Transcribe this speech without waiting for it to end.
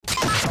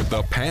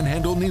the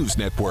Panhandle News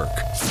Network.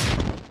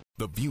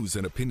 The views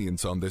and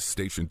opinions on this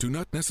station do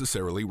not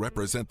necessarily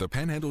represent the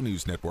Panhandle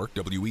News Network,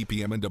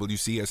 WEPM and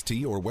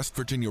WCST, or West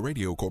Virginia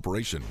Radio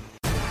Corporation.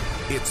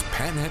 It's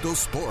Panhandle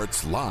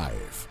Sports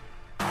Live.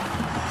 Crossover,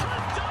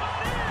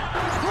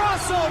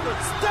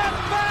 step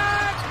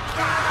back,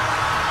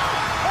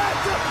 and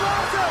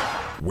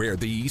deposit! Where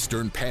the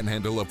Eastern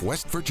Panhandle of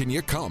West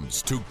Virginia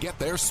comes to get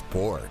their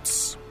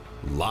sports.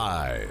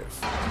 Live.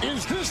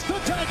 Is this the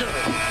dagger?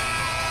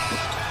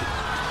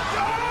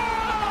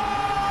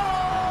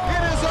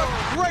 It is a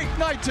great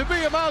night to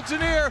be a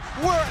Mountaineer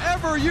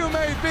wherever you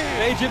may be.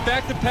 Agent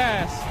back to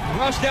pass.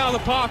 Rush down the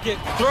pocket.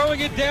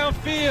 Throwing it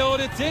downfield.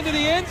 It's into the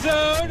end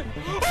zone.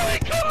 Oh, he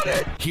caught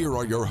it! Here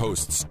are your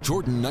hosts,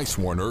 Jordan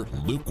Nicewarner,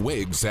 Luke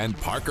Wiggs, and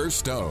Parker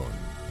Stone.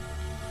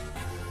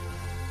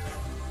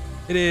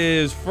 It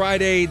is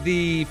Friday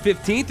the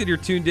 15th, and you're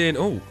tuned in.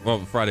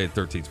 Friday the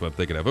 13th is what I'm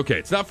thinking of. Okay,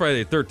 it's not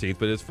Friday the 13th,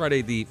 but it's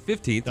Friday the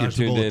 15th. Dodged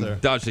you're tuned in. there.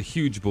 Dodged a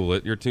huge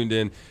bullet. You're tuned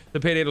in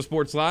to Panhandle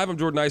Sports Live. I'm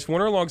Jordan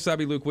Nicewarner, alongside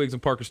me, Luke Wiggs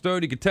and Parker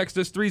Stone. You can text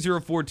us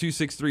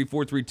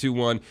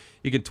 304-263-4321.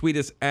 You can tweet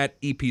us at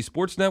EP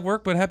Sports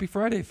Network. But happy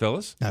Friday,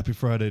 fellas. Happy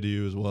Friday to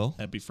you as well.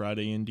 Happy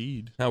Friday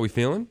indeed. How we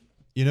feeling?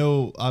 You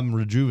know, I'm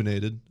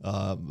rejuvenated.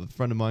 A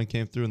friend of mine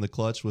came through in the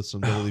clutch with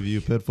some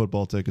WVU Pitt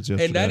football tickets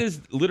yesterday. And that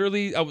is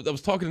literally, I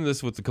was talking to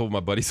this with a couple of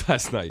my buddies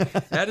last night.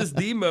 That is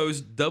the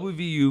most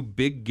WVU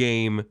big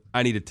game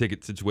I need a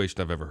ticket situation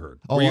I've ever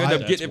heard. Where you end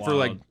up getting it for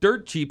like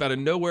dirt cheap out of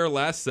nowhere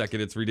last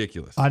second. It's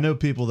ridiculous. I know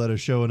people that are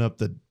showing up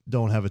that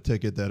don't have a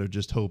ticket that are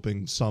just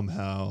hoping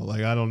somehow.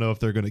 Like, I don't know if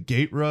they're going to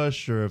gate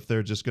rush or if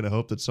they're just going to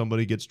hope that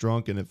somebody gets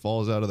drunk and it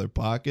falls out of their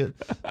pocket.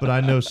 But I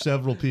know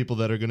several people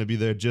that are going to be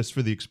there just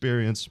for the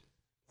experience.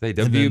 Hey,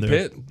 WVU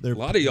Pitt, a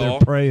lot of y'all.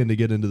 They're praying to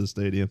get into the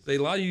stadium. A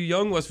lot of you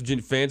young West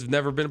Virginia fans have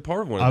never been a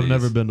part of one of these. I've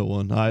never been to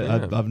one.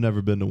 I've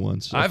never been to one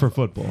for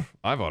football.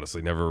 I've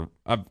honestly never.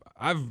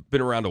 I've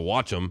been around to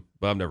watch them,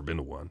 but I've never been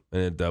to one.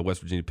 And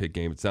West Virginia Pitt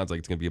game, it sounds like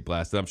it's going to be a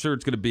blast. And I'm sure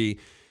it's going to be.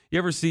 You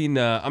ever seen?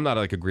 I'm not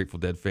like a Grateful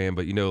Dead fan,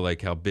 but you know like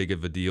how big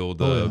of a deal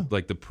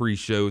like the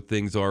pre-show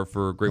things are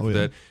for Grateful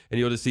Dead, and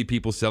you'll just see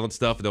people selling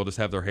stuff, and they'll just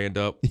have their hand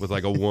up with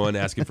like a one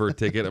asking for a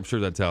ticket. I'm sure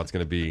that's how it's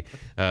going to be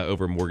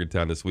over in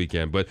Morgantown this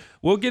weekend. But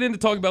we'll get into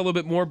talking about a little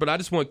bit more. But I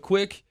just want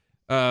quick,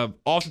 off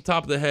the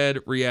top of the head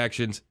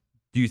reactions.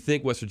 Do you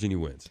think West Virginia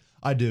wins?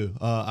 I do.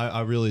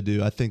 I really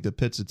do. I think that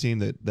Pitt's a team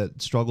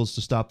that struggles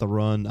to stop the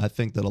run. I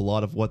think that a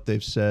lot of what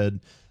they've said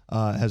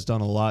has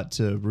done a lot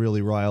to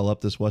really rile up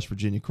this West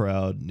Virginia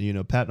crowd. You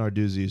know, Pat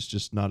Narduzzi is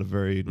just not a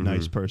very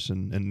nice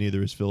person, and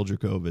neither is Phil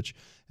Dracovic.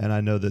 And I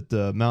know that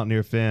the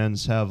Mountaineer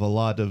fans have a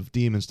lot of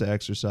demons to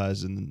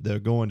exercise, and they're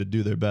going to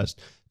do their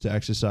best to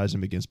exercise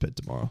them against Pitt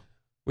tomorrow.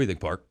 What do you think,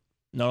 Park?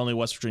 Not only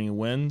West Virginia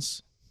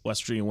wins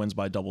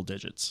by double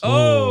digits.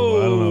 Oh,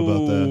 I don't know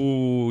about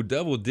that.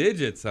 Double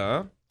digits,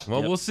 huh?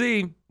 Well, We'll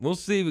see. We'll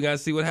see. We got to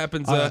see what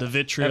happens the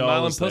vitriol at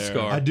Milan is there.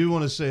 Puskar. I do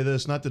want to say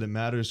this, not that it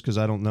matters because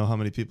I don't know how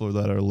many people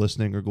that are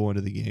listening or going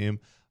to the game.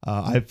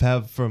 I've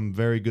have from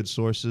very good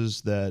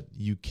sources that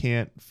you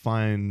can't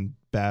find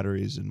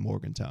batteries in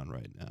Morgantown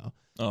right now.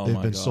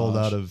 They've been sold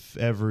out of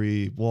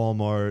every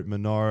Walmart,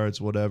 Menards,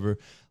 whatever.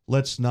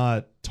 Let's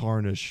not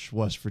tarnish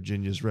West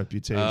Virginia's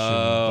reputation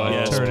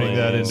by turning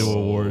that into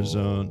a war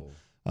zone.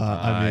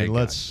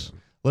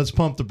 Let's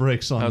pump the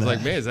brakes on that. I was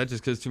like, man, is that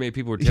just because too many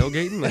people were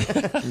tailgating?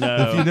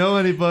 No. If you know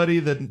anybody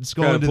that's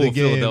going to the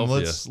game,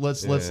 let's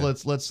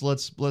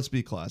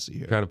be classy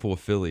here. Trying to pull a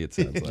Philly, it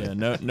sounds like.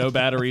 Yeah, no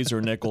batteries or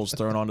nickels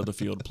thrown onto the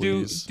field,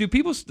 please. Do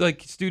people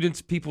like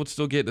people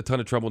still get in a ton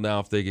of trouble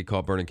now if they get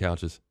caught burning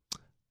couches?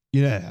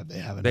 Yeah, they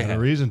haven't had a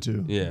reason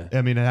to. Yeah.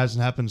 I mean, it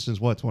hasn't happened since,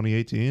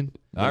 2018?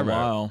 I remember.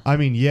 Wow. I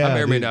mean, yeah. I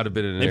may or may not have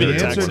been in an maybe area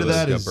the Texas answer to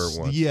that is, burnt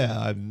once.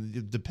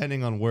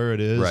 depending on where it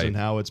is and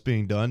how it's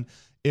being done.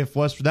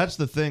 That's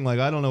the thing, like,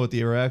 I don't know what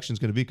the reaction is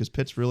going to be because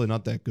Pitt's really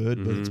not that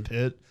good, but it's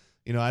Pitt.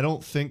 You know, I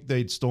don't think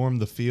they'd storm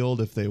the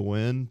field if they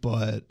win,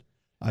 but,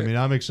 I mean,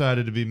 I'm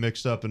excited to be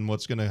mixed up in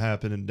what's going to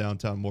happen in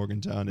downtown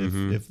Morgantown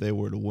if they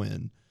were to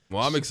win.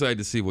 Well, I'm excited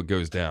to see what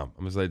goes down.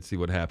 I'm excited to see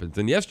what happens.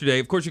 And yesterday,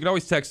 of course, you can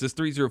always text us,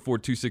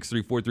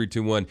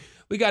 304-263-4321.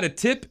 We got a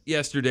tip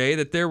yesterday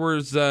that there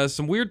was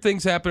some weird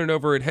things happening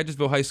over at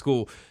Hedgesville High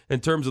School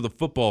in terms of the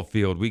football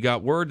field. We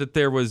got word that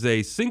there was a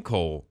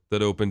sinkhole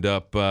that opened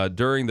up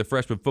during the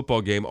freshman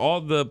football game.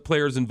 All the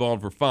players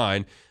involved were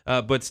fine,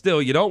 but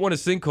still, you don't want a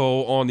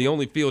sinkhole on the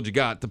only field you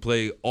got to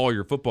play all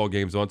your football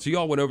games on. So you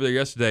all went over there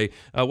yesterday.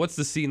 What's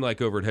the scene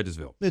like over at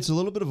Hedgesville? It's a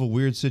little bit of a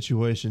weird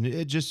situation.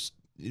 It just...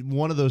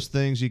 one of those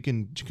things you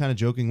can kind of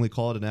jokingly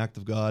call it an act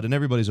of God, and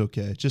everybody's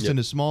okay. Just in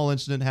a small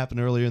incident happened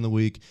earlier in the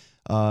week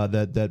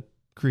that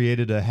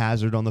created a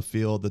hazard on the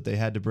field that they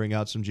had to bring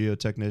out some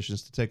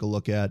geotechnicians to take a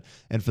look at.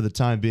 And for the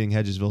time being,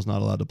 Hedgesville's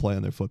not allowed to play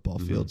on their football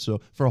field.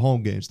 So for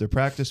home games, their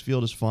practice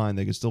field is fine.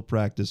 They can still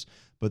practice.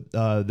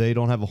 but they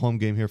don't have a home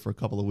game here for a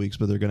couple of weeks,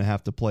 but they're going to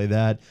have to play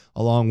that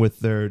along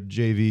with their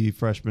JV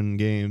freshman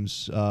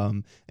games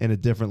in a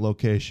different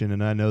location,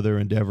 and I know they're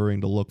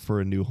endeavoring to look for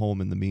a new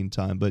home in the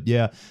meantime. But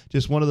yeah,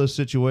 just one of those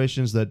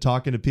situations that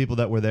talking to people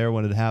that were there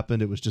when it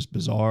happened, it was just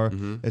bizarre.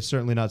 It's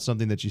certainly not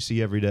something that you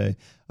see every day,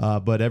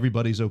 but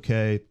everybody's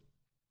okay,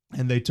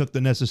 and they took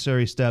the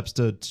necessary steps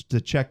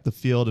to check the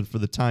field, and for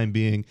the time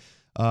being,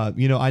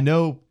 I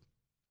know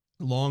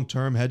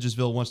long-term,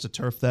 Hedgesville wants to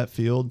turf that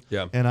field.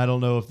 Yeah. And I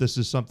don't know if this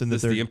is something Is that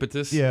this they're... the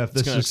impetus? Yeah, if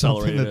this is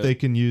something that they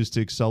can use to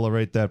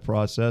accelerate that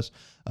process.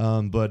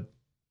 But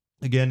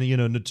again,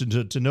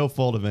 to no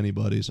fault of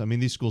anybody's. I mean,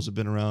 these schools have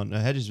been around.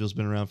 Hedgesville's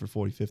been around for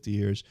 40, 50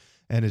 years.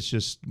 And it's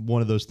just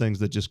one of those things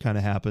that just kind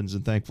of happens.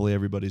 And thankfully,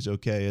 everybody's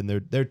okay. And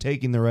they're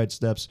taking the right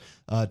steps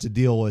to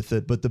deal with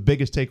it. But the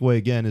biggest takeaway,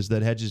 again, is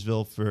that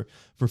Hedgesville for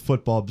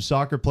football,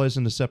 soccer plays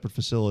in a separate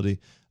facility.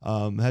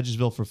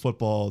 Hedgesville for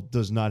football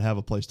does not have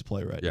a place to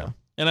play right now.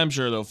 And I'm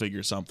sure they'll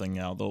figure something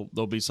out.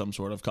 There'll be some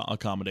sort of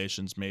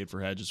accommodations made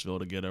for Hedgesville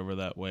to get over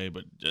that way.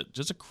 But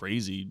just a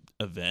crazy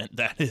event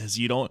that is.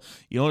 You don't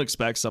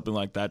expect something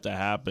like that to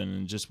happen.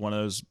 And just one of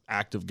those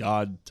act of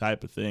God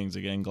type of things.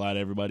 Again, glad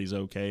everybody's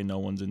okay. No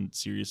one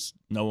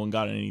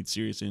got any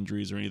serious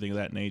injuries or anything of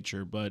that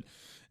nature. But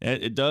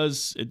it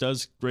does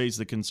raise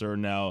the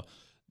concern now.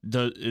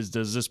 Does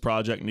this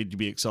project need to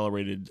be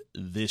accelerated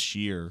this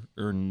year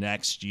or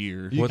next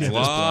year? What's a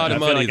lot of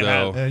money,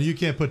 though? And you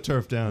can't put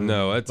turf down.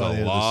 No, it's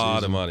a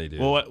lot of money, dude.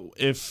 Well,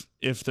 if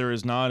there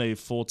is not a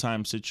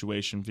full-time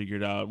situation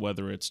figured out,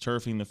 whether it's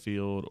turfing the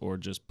field or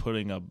just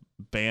putting a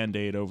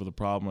Band-Aid over the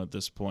problem at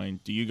this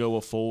point, do you go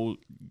a full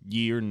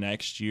year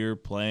next year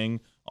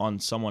playing on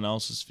someone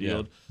else's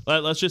field? Yeah.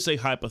 Let's just say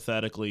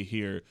hypothetically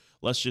here.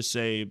 Let's just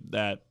say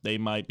that they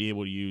might be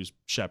able to use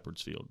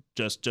Shepherd's Field,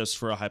 just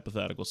for a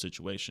hypothetical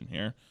situation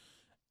here.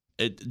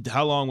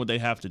 How long would they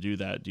have to do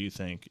that, do you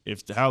think?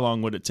 How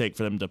long would it take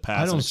for them to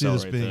pass? I don't and see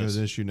this accelerate being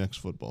an issue next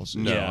football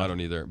season. No, I don't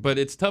either. But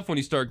it's tough when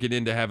you start getting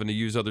into having to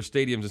use other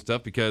stadiums and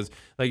stuff because,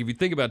 like, if you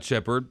think about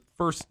Shepherd,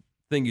 first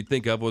thing you'd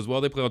think of was,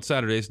 well, they play on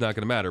Saturday, it's not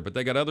going to matter. But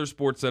they got other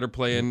sports that are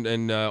playing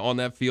and on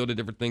that field and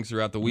different things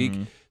throughout the week.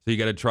 So you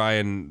got to try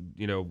and,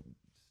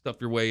 stuff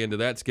your way into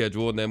that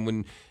schedule, and then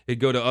when it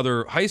go to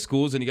other high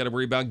schools, and you got to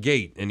worry about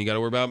gate, and you got to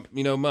worry about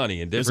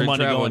money and different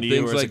travel and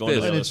things like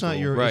this. And it's not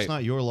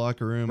your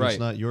locker room, Right. It's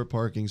not your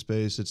parking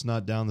space, it's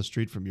not down the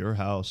street from your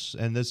house.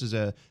 And this is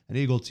an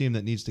Eagle team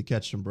that needs to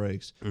catch some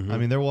breaks. I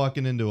mean, they're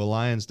walking into a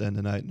Lions Den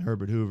tonight in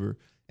Herbert Hoover,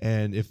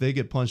 and if they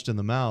get punched in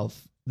the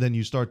mouth, then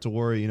you start to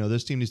worry,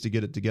 this team needs to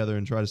get it together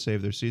and try to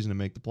save their season and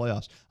make the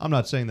playoffs. I'm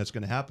not saying that's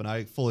going to happen.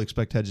 I fully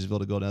expect Hedgesville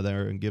to go down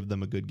there and give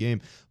them a good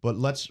game. But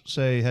let's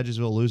say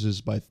Hedgesville loses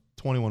by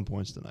 21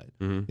 points tonight.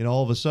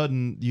 All of a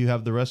sudden, you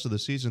have the rest of the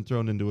season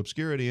thrown into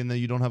obscurity, and then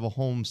you don't have a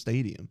home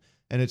stadium.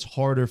 And it's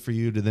harder for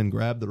you to then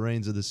grab the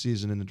reins of the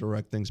season and to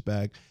direct things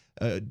back.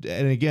 And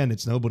again,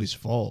 it's nobody's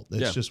fault.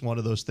 It's just one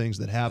of those things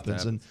that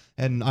happens.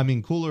 And I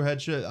mean, Cooler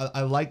Head,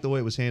 I like the way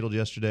it was handled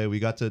yesterday. We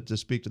got to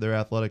speak to their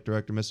athletic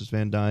director, Mrs.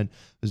 Van Dyne,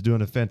 who's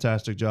doing a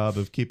fantastic job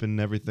of keeping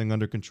everything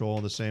under control,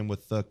 and the same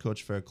with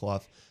Coach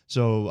Faircloth.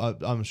 So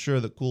I'm sure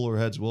that cooler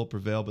heads will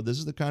prevail, but this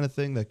is the kind of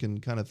thing that can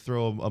kind of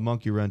throw a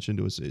monkey wrench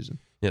into a season.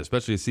 Yeah,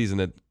 especially a season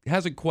that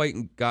hasn't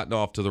quite gotten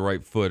off to the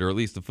right foot, or at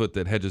least the foot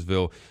that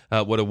Hedgesville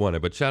would have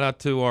wanted. But shout out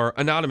to our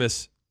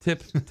anonymous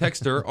tip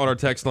texter on our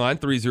text line,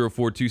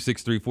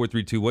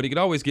 304-263-4321. You can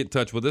always get in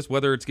touch with us,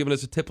 whether it's giving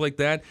us a tip like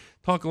that,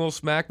 talking a little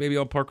smack, maybe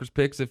on Parker's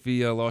picks if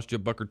he lost you a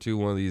buck or two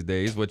one of these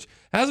days, which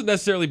hasn't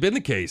necessarily been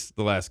the case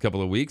the last couple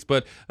of weeks.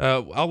 But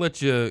I'll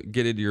let you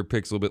get into your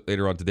picks a little bit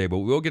later on today. But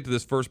we'll get to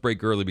this first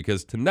break early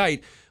because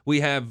tonight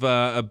we have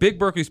a big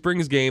Berkeley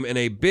Springs game and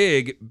a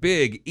big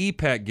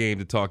EPAC game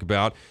to talk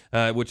about,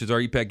 which is our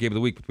EPAC game of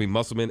the week between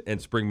Musselman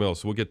and Spring Mill.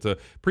 So we'll get to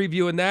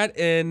previewing that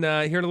and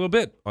here in a little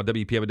bit on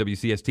WPM and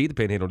WCST, the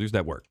Panhandle News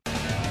Network.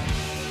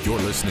 You're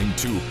listening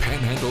to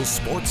Panhandle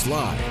Sports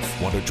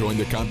Live. Want to join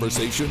the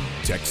conversation?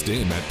 Text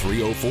in at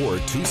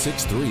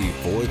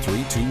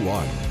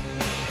 304-263-4321.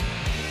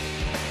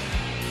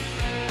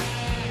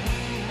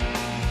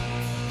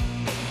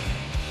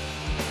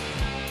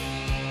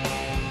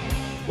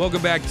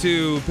 Welcome back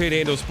to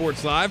Panhandle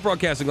Sports Live,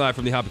 broadcasting live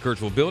from the Hoppy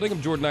Kirchhoff Building.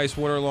 I'm Jordan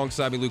Nicewarner,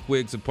 alongside me Luke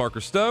Wiggs and Parker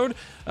Stone.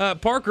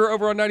 Parker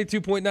over on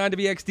 92.9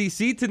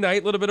 WXDC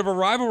tonight. A little bit of a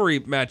rivalry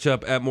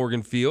matchup at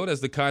Morgan Field as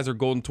the Kaiser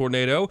Golden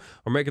Tornado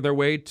are making their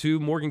way to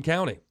Morgan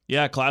County.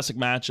 Yeah, classic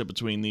matchup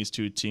between these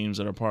two teams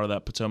that are part of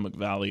that Potomac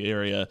Valley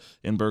area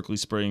in Berkeley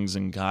Springs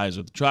and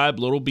Kaiser. The Tribe,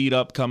 a little beat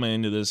up coming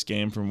into this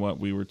game from what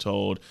we were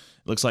told.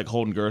 It looks like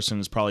Holden Gerson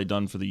is probably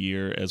done for the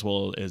year, as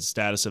well as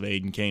status of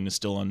Aiden Kane is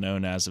still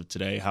unknown as of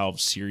today, how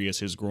serious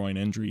his groin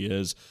injury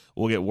is.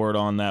 We'll get word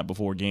on that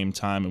before game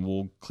time, and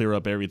we'll clear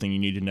up everything you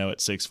need to know at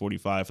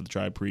 6:45 for the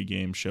Tribe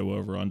pregame show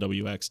over on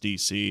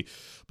WXDC.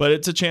 But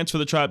it's a chance for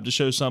the Tribe to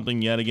show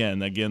something yet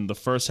again. Again, the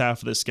first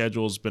half of this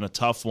schedule has been a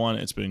tough one.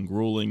 It's been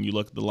grueling. You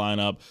look at the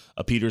lineup,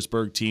 a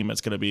Petersburg team that's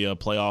going to be a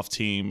playoff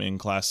team in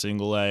Class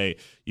Single A.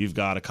 You've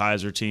got a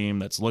Kaiser team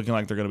that's looking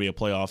like they're going to be a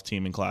playoff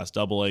team in Class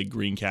AA.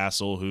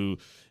 Greencastle, who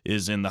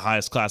is in the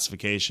highest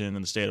classification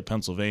in the state of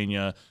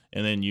Pennsylvania.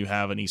 And then you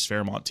have an East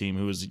Fairmont team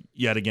who is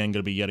yet again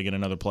going to be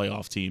another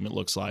playoff team, it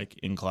looks like,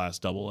 in Class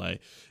AA.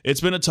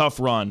 It's been a tough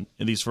run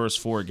in these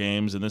first 4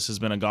 games, and this has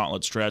been a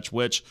gauntlet stretch,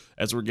 which,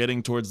 as we're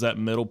getting towards that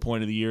middle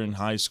point of the year in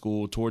high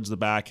school, towards the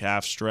back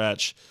half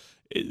stretch,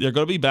 they're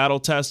going to be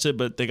battle-tested,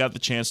 but they got the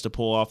chance to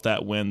pull off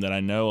that win that I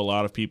know a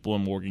lot of people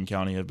in Morgan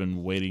County have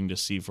been waiting to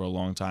see for a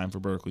long time for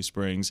Berkeley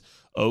Springs.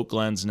 Oak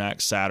Glen's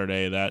next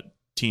Saturday. That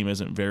team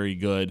isn't very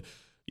good.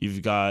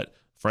 You've got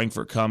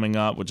Frankfort coming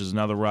up, which is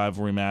another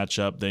rivalry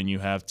matchup. Then you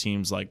have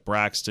teams like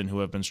Braxton, who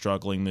have been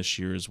struggling this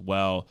year as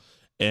well,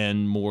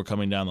 and more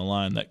coming down the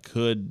line that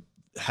could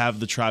have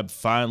the Tribe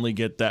finally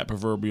get that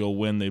proverbial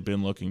win they've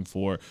been looking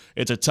for.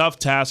 It's a tough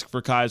task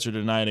for Kaiser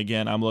tonight.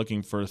 Again, I'm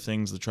looking for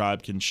things the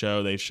Tribe can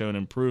show. They've shown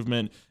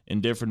improvement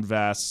in different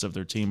facets of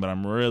their team, but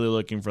I'm really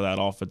looking for that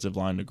offensive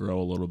line to grow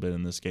a little bit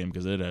in this game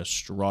because it has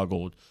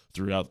struggled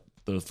throughout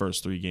the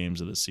first 3 games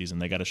of the season.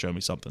 They got to show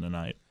me something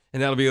tonight.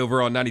 And that'll be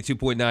over on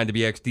 92.9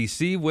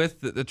 WXDC with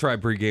the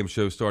Tribe pregame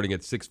show starting at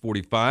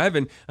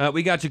 6:45. And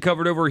we got you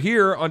covered over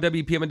here on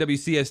WPM and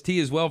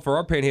WCST as well for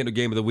our Panhandle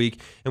game of the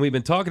week. And we've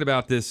been talking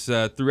about this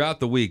throughout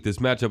the week, this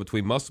matchup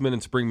between Musselman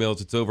and Spring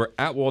Mills. It's over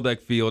at Waldeck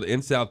Field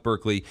in South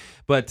Berkeley.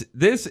 But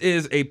this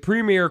is a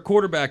premier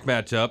quarterback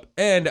matchup,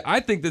 and I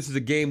think this is a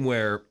game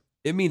where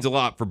it means a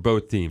lot for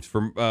both teams.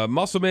 For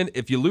Musselman,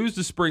 if you lose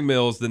to Spring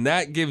Mills, then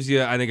that gives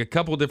you, I think, a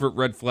couple different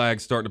red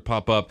flags starting to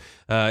pop up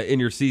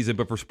in your season.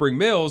 But for Spring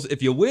Mills,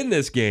 if you win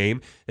this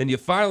game, then you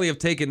finally have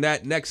taken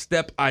that next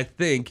step, I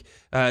think,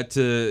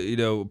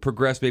 to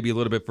progress maybe a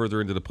little bit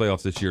further into the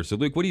playoffs this year. So,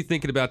 Luke, what are you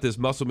thinking about this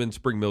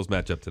Musselman-Spring Mills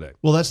matchup today?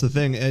 Well, that's the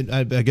thing. And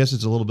I guess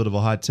it's a little bit of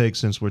a hot take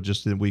since we're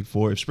just in week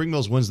 4. If Spring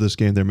Mills wins this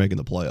game, they're making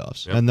the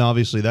playoffs. Yep. And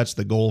obviously that's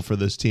the goal for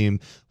this team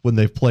when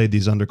they've played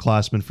these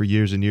underclassmen for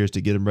years and years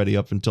to get them ready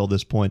up until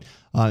this point.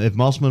 If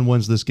Musselman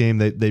wins this game,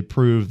 they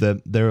prove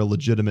that they're a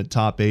legitimate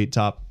top 8,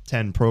 top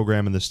 10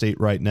 program in the state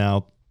right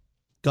now,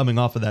 coming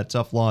off of that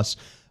tough loss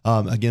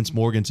against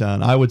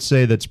Morgantown. I would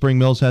say that Spring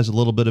Mills has a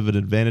little bit of an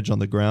advantage on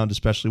the ground,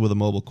 especially with a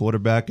mobile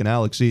quarterback, and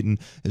Alex Eaton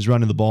is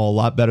running the ball a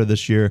lot better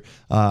this year,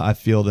 I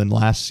feel, than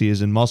last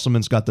season.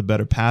 Musselman's got the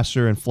better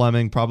passer, and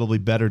Fleming probably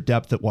better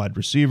depth at wide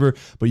receiver,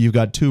 but you've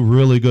got 2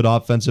 really good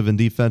offensive and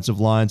defensive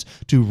lines,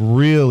 2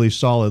 really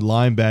solid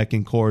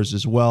linebacking cores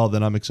as well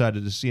that I'm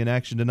excited to see in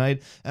action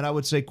tonight. And I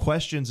would say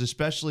questions,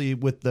 especially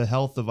with the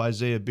health of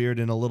Isaiah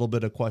Bearden, a little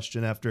bit of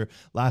question after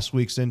last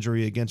week's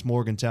injury against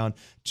Morgantown.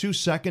 2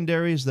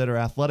 secondaries that are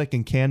athletic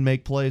and can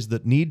make plays,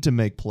 that need to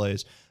make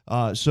plays.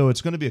 So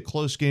it's going to be a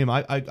close game.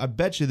 I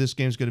bet you this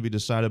game's going to be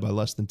decided by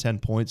less than 10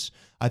 points.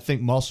 I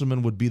think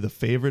Musselman would be the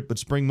favorite, but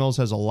Spring Mills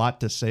has a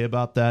lot to say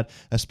about that,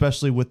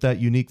 especially with that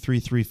unique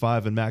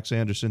 3-3-5 and Max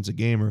Anderson's a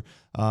gamer.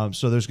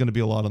 So there's going to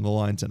be a lot on the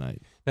line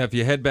tonight. Now, if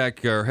you head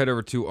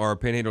over to our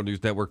Panhandle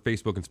News Network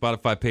Facebook and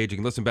Spotify page, you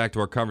can listen back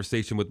to our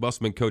conversation with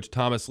Musselman coach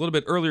Thomas a little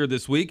bit earlier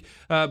this week.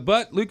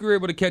 But Luke, we were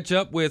able to catch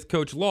up with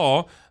Coach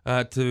Law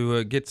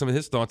to get some of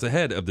his thoughts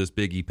ahead of this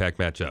big EPAC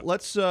matchup.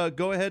 Let's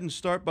go ahead and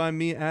start by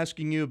me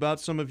asking you about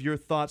some of your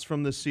thoughts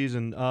from this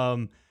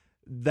season.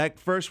 That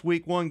first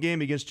week 1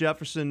 game against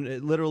Jefferson,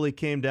 it literally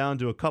came down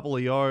to a couple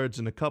of yards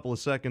and a couple of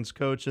seconds,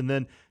 Coach, and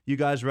then you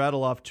guys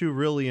rattle off 2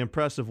 really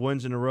impressive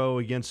wins in a row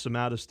against some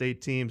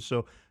out-of-state teams.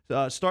 So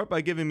start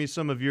by giving me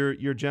some of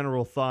your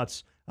general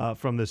thoughts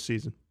from this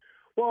season.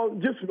 Well,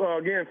 just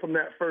again, from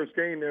that first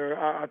game there,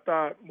 I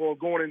thought, well,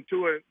 going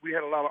into it, we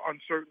had a lot of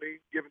uncertainty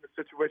given the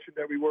situation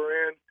that we were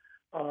in.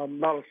 A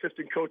lot of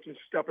assistant coaches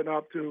stepping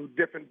up to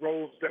different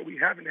roles that we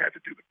haven't had to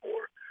do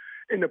before.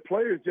 And the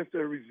players, just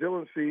the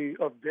resiliency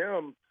of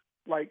them,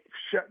 like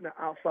shutting the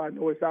outside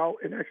noise out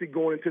and actually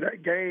going into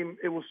that game,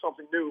 it was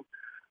something new.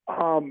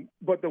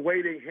 But the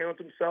way they handled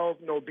themselves,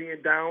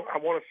 being down, I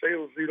want to say it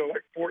was either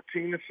like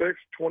 14-6,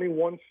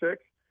 21-6,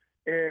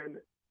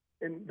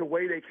 and the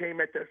way they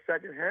came at that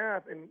second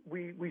half, and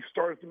we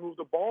started to move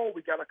the ball.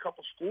 We got a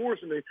couple scores,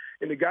 and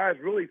the guys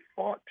really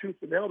fought tooth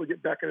and nail to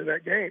get back into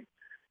that game.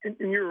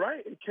 And you're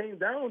right, it came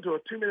down to a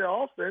 2-minute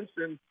offense,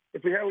 and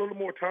if we had a little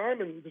more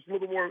time and just a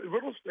little more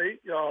real estate,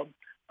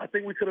 I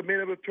think we could have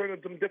been able to turn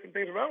some different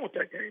things around with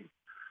that game.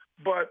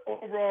 But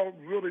overall,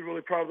 really,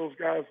 really proud of those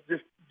guys,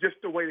 just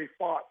the way they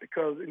fought,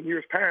 because in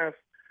years past,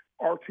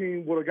 our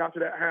team would have got to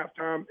that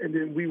halftime, and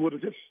then we would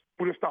have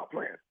stopped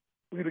playing.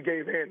 We would have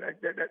gave in,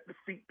 that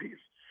defeat piece.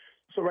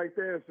 So right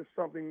there is just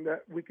something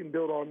that we can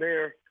build on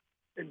there.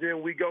 And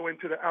then we go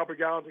into the Albert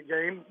Gallatin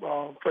game.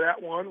 For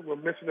that one, we're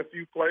missing a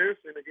few players.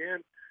 And again,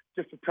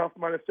 just a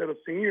tough-minded set of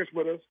seniors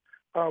with us.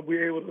 We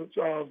were able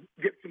to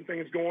get some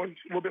things going,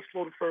 a little bit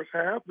slow the first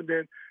half, and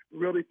then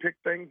really pick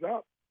things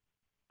up.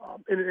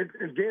 And again,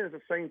 it's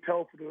the same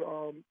tell for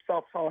the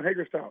South Solid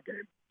Hagerstown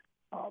game.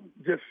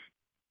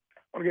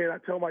 Again, I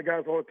tell my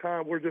guys all the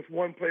time, we're just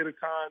one play at a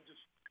time, just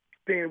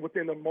staying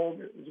within the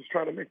moment and just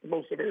trying to make the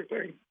most of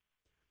everything.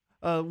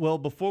 Well,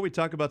 before we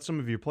talk about some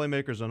of your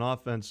playmakers on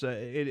offense,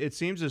 it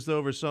seems as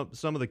though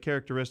some of the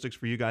characteristics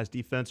for you guys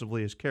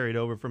defensively is carried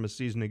over from a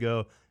season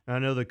ago. And I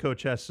know that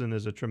Coach Hesson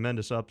is a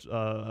tremendous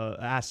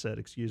asset.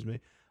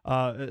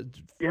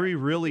 Three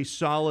really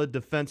solid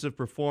defensive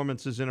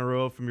performances in a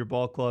row from your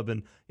ball club.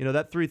 And,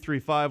 that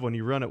 3-3-5, when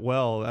you run it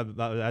well,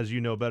 as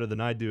you know better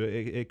than I do,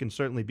 it can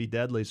certainly be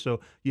deadly. So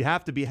you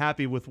have to be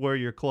happy with where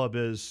your club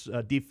is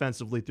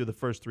defensively through the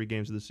first 3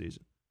 games of the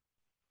season.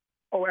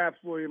 Oh,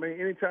 absolutely. I mean,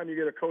 anytime you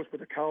get a coach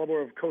with the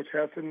caliber of Coach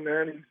Jefferson,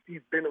 man,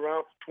 he's been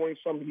around for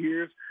 20-some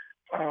years,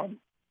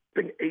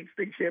 been 8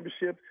 state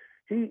championships.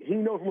 He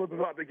knows more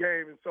about the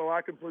game, and so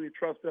I completely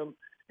trust him.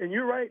 And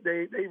you're right,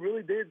 they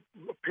really did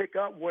pick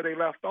up where they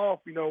left off.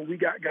 We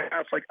got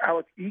guys like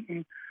Alex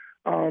Eaton,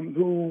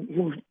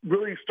 who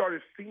really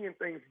started seeing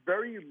things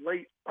very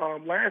late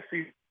last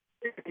season.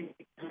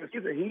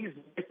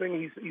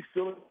 He's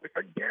filling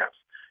the gaps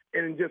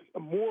and just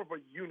more of a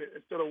unit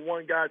instead of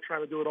one guy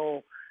trying to do it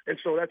all. And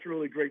so that's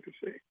really great to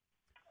see.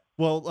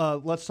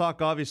 Well, let's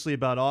talk obviously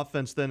about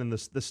offense then and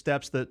the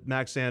steps that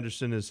Max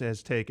Anderson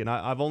has taken.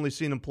 I've only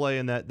seen him play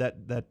in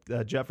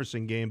that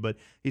Jefferson game, but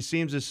he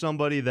seems as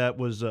somebody that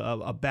was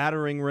a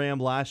battering ram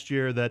last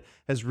year that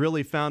has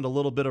really found a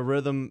little bit of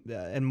rhythm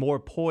and more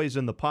poise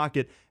in the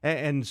pocket,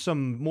 and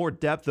some more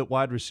depth at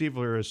wide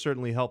receiver has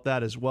certainly helped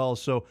that as well.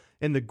 So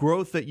in the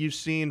growth that you've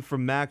seen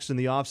from Max in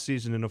the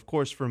offseason, and of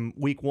course from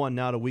week 1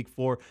 now to week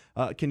 4,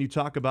 can you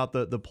talk about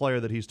the player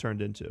that he's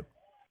turned into?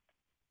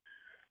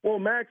 Well,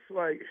 Max,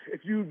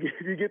 if you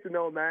get to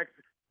know Max,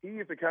 he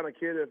is the kind of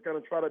kid that's going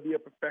to try to be a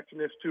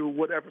perfectionist to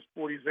whatever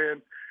sport he's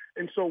in.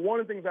 And so one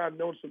of the things I've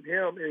noticed from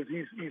him is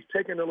he's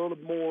taking a little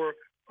bit more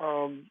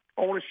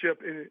ownership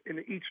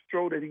in each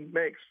throw that he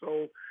makes.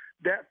 So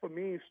that, for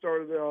me,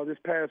 started this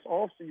past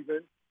offseason,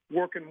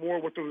 working more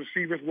with the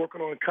receivers,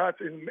 working on cuts,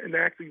 and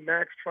actually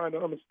Max trying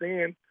to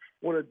understand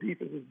what a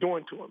defense is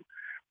doing to him.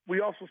 We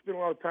also spend a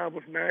lot of time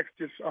with Max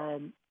just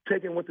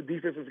taking what the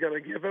defense is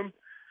going to give him.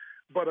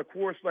 But, of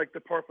course, the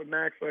part for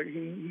Max,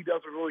 he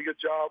does a really good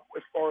job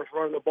as far as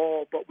running the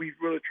ball, but we've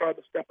really tried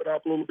to step it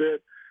up a little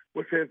bit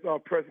with his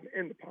presence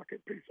in the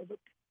pocket piece of it.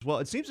 Well,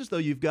 it seems as though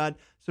you've got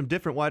some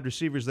different wide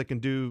receivers that can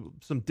do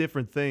some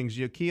different things.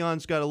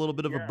 Keon's got a little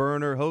bit of a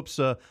burner. Hope's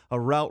a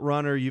route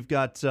runner. You've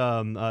got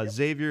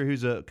Xavier,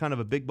 who's a kind of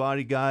a big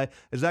body guy.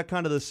 Is that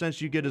kind of the sense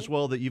you get as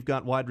well, that you've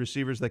got wide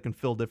receivers that can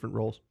fill different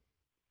roles?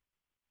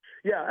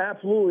 Yeah,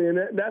 absolutely. And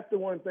that's the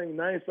one thing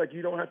nice.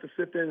 You don't have to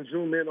sit there and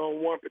zoom in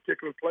on one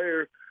particular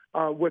player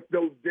with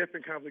those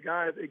different kinds of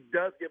guys. It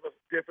does give us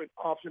different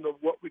option of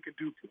what we can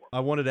do for them. I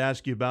wanted to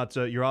ask you about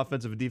your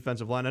offensive and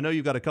defensive line. I know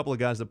you've got a couple of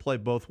guys that play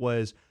both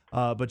ways,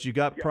 but you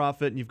got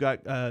Prophet and you've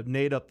got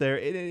Nate up there.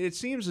 It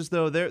seems as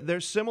though they're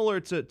similar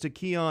to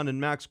Keon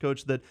and Max,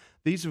 Coach, that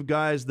these are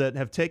guys that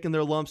have taken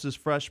their lumps as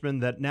freshmen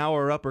that now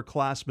are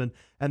upperclassmen,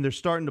 and they're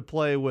starting to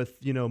play with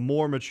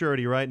more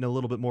maturity, right, and a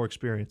little bit more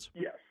experience.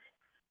 Yes.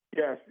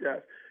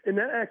 And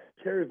that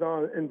actually carries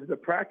on into the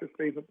practice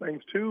phase of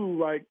things,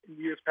 too. In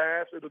years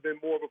past, it would have been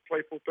more of a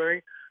playful thing,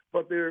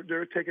 but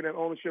they're taking that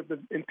ownership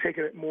and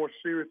taking it more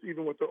serious,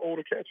 even with the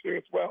older cats there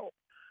as well.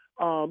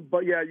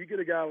 But, yeah, you get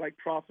a guy like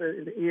Prophet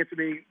and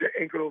Anthony that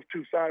anchor those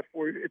two sides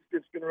for you.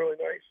 It's been really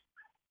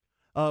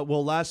nice.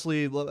 Well,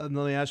 lastly, let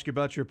me ask you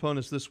about your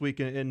opponents this week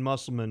in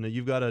Musselman.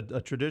 You've got a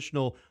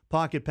traditional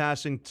pocket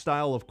passing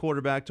style of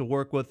quarterback to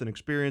work with, an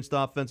experienced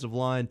offensive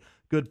line,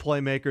 good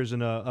playmakers,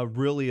 and a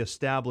really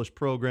established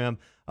program.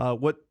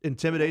 What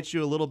intimidates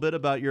you a little bit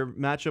about your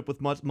matchup with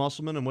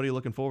Musselman, and what are you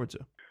looking forward to?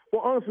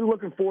 Well, honestly,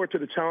 looking forward to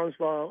the challenge.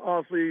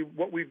 Honestly,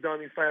 what we've done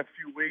these last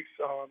few weeks,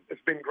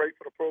 it's been great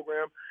for the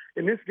program.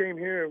 In this game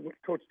here with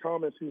Coach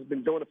Thomas, who's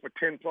been doing it for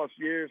 10-plus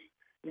years,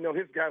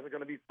 his guys are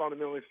going to be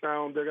fundamentally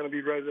sound. They're going to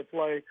be ready to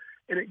play,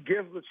 and it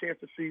gives us a chance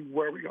to see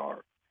where we are.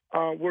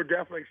 We're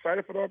definitely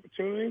excited for the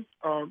opportunity,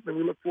 and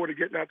we look forward to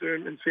getting out there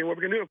and seeing what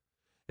we can do.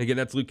 Again,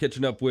 that's Luke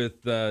catching up with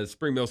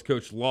Spring Mills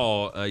Coach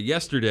Law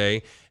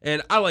yesterday.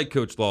 And I like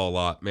Coach Law a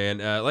lot, man.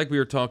 Like we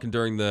were talking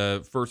during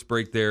the first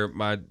break there,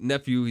 my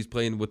nephew, he's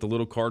playing with the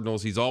Little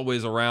Cardinals. He's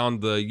always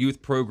around the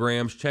youth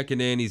programs,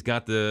 checking in. He's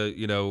got the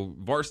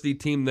varsity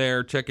team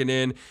there checking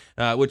in,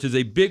 which is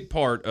a big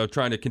part of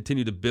trying to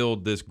continue to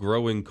build this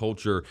growing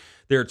culture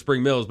there at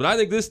Spring Mills. But I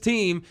think this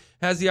team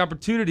has the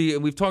opportunity,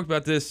 and we've talked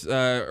about this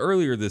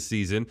earlier this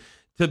season,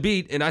 to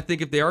beat, and I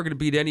think if they are going to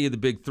beat any of the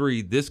big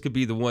three, this could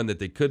be the one that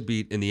they could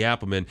beat in the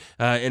Appleman.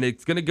 And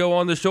it's going to go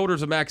on the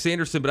shoulders of Max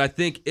Anderson, but I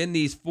think in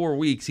these 4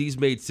 weeks, he's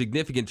made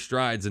significant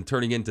strides in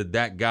turning into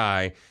that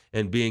guy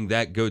and being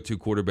that go-to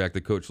quarterback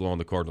that Coach Law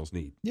and the Cardinals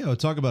need. Yeah,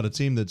 talk about a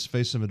team that's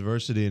faced some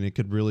adversity, and it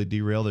could really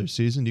derail their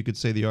season. You could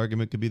say the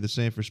argument could be the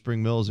same for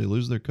Spring Mills. They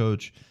lose their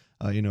coach.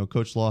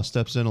 Coach Law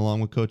steps in along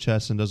with Coach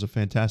Hess and does a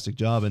fantastic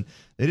job, and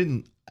they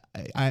didn't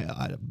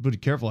I be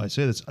careful I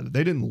say this.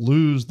 They didn't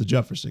lose the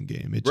Jefferson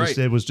game.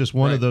 It was just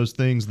one of those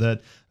things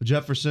that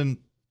Jefferson,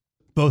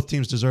 both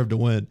teams deserved to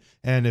win.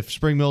 And if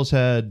Spring Mills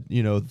had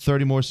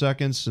 30 more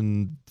seconds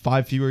and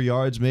 5 fewer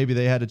yards, maybe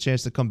they had a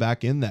chance to come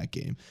back in that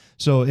game.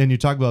 So, and you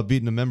talk about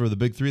beating a member of the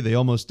Big Three, they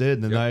almost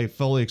did, and I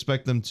fully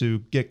expect them to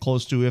get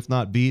close to, if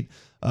not beat,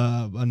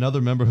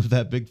 another member of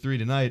that Big Three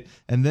tonight.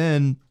 And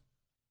then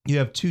you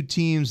have two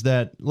teams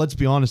that, let's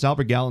be honest,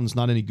 Albert Gallatin's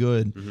not any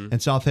good,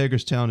 and South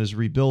Hagerstown is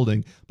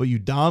rebuilding, but you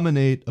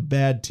dominate a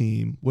bad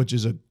team, which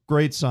is a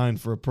great sign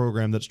for a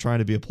program that's trying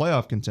to be a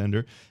playoff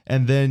contender,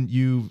 and then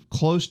you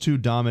close to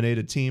dominate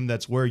a team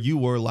that's where you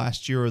were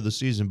last year or the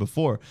season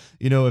before.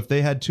 If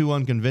they had two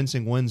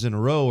unconvincing wins in a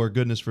row, or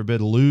goodness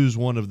forbid lose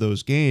one of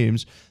those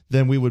games,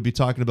 then we would be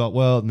talking about,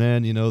 well,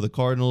 man, the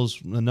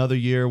Cardinals, another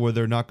year where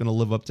they're not going to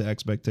live up to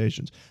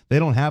expectations. They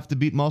don't have to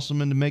beat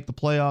Musselman to make the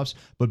playoffs,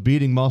 but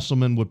beating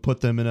Musselman would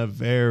put them in a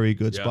very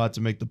good spot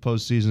to make the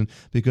postseason,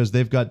 because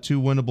they've got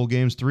 2 winnable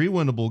games, 3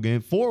 winnable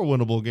games, 4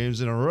 winnable games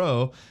in a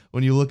row.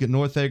 When you look at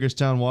North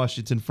Hagerstown,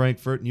 Washington,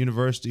 Frankfort, and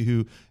University,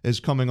 who is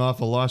coming off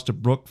a loss to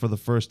Brook for the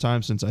first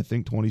time since, I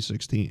think,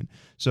 2016.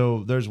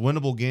 So there's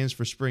winnable games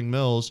for Spring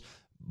Mills,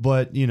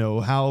 but,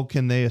 how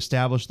can they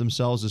establish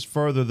themselves as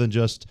further than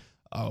just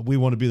we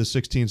want to be the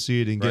 16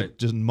 seed and get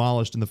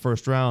demolished in the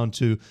first round,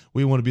 to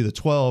we want to be the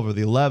 12 or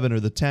the 11 or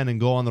the 10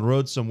 and go on the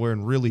road somewhere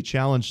and really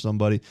challenge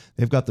somebody.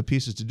 They've got the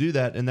pieces to do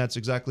that, and that's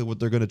exactly what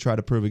they're going to try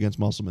to prove against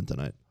Musselman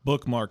tonight.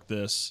 Bookmark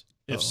this.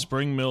 If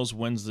Spring Mills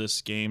wins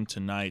this game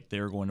tonight,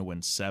 they're going to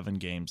win 7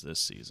 games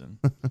this season.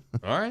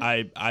 All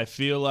right. I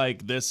feel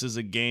like this is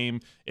a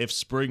game, if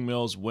Spring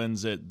Mills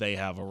wins it, they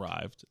have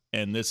arrived.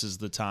 And this is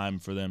the time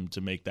for them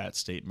to make that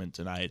statement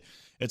tonight.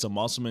 It's a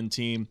Musselman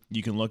team.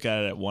 You can look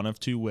at it one of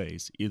 2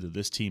 ways. Either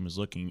this team is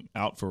looking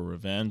out for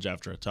revenge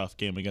after a tough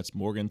game against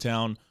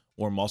Morgantown,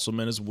 or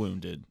Musselman is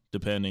wounded,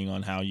 depending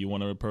on how you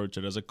want to approach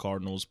it as a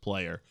Cardinals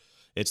player.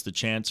 It's the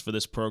chance for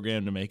this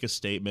program to make a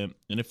statement.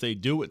 And if they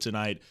do it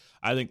tonight,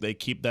 I think they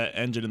keep that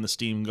engine in the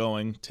steam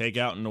going, take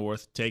out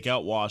North, take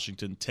out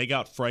Washington, take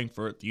out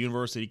Frankfort. The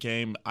University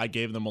came. I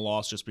gave them a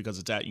loss just because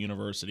it's at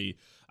University.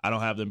 I don't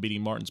have them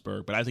beating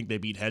Martinsburg, but I think they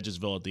beat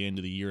Hedgesville at the end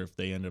of the year if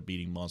they end up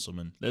beating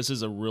Musselman. This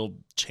is a real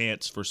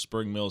chance for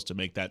Spring Mills to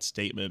make that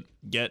statement,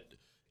 get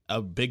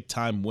a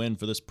big-time win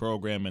for this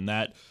program, and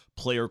that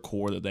player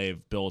core that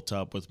they've built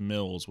up with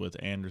Mills,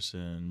 with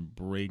Anderson,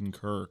 Braden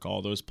Kirk,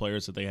 all those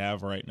players that they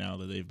have right now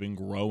that they've been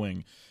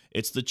growing.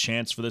 It's the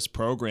chance for this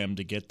program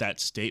to get that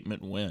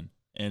statement win.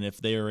 And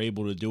if they are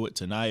able to do it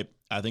tonight,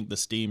 I think the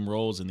steam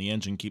rolls and the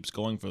engine keeps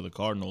going for the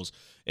Cardinals.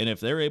 And if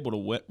they're able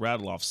to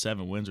rattle off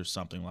 7 wins or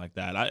something like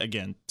that,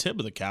 again, tip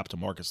of the cap to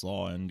Marcus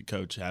Law and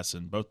Coach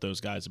Hessen. Both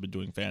those guys have been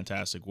doing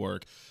fantastic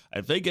work.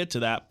 If they get to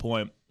that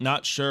point,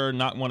 not sure,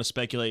 not want to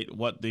speculate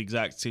what the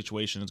exact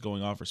situation is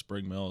going on for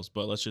Spring Mills,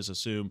 but let's just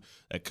assume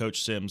that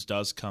Coach Sims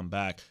does come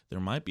back. There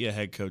might be a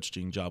head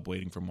coaching job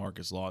waiting for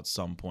Marcus Law at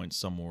some point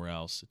somewhere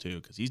else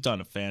too, because he's done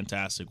a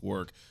fantastic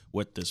work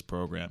with this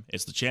program.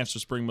 It's the chance for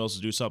Spring Mills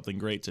to do something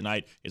great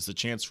tonight. It's the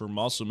chance for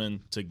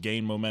Musselman to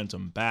gain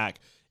momentum back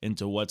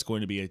into what's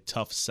going to be a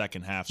tough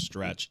second half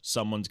stretch.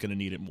 Someone's going to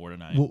need it more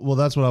tonight. Well,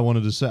 that's what I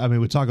wanted to say. I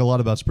mean, we talk a lot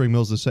about Spring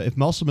Mills. If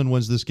Musselman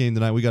wins this game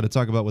tonight, we got to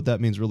talk about what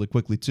that means really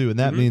quickly too. And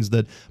that means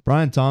that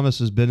Brian Thomas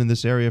has been in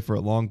this area for a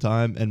long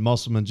time, and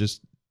Musselman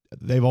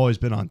they've always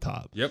been on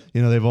top. Yep.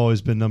 They've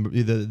always been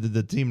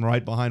the team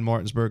right behind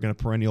Martinsburg and a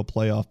perennial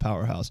playoff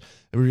powerhouse.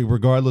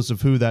 Regardless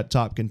of who that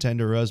top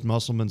contender is,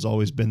 Musselman's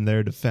always been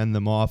there to fend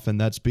them off,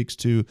 and that speaks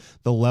to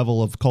the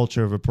level of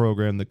culture of a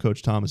program that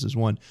Coach Thomas has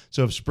won.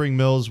 So if Spring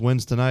Mills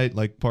wins tonight,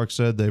 like Park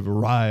said, they've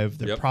arrived.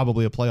 They're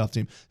probably a playoff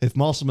team. If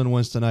Musselman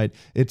wins tonight,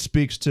 it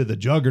speaks to the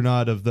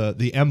juggernaut of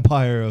the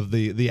empire of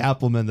the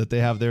Applemen that they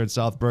have there in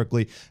South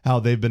Berkeley, how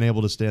they've been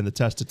able to stand the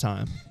test of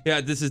time.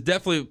 Yeah, this is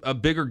definitely a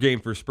bigger game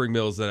for Spring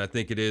Mills than I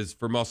think it is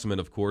for Musselman,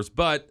 of course.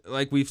 But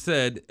like we've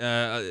said,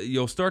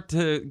 you'll start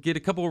to get a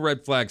couple of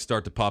red flags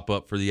start to pop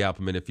up for the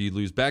Applemen if you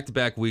lose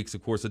back-to-back weeks.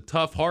 Of course, a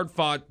tough,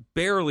 hard-fought,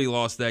 barely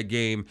lost that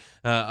game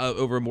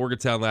over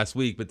Morgantown last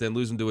week, but then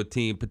losing to a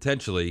team,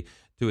 potentially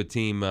to a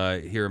team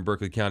here in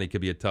Berkeley County could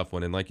be a tough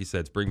one. And like you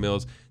said, Spring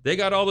Mills, they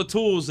got all the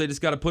tools. They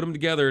just got to put them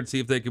together and see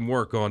if they can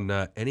work on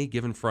any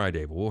given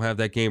Friday. But we'll have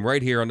that game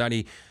right here on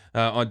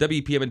on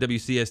WPM and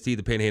WCST,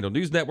 the Panhandle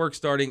News Network,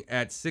 starting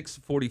at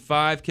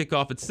 6:45.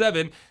 Kickoff at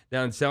 7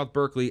 down in South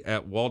Berkeley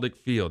at Waldick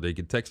Field. You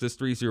can text us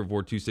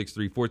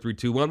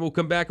 304-263-4321. We'll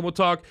come back and we'll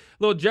talk a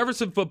little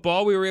Jefferson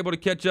football. We were able to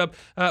catch up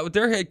with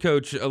their head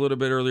coach a little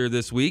bit earlier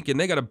this week, and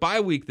they got a bye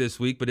week this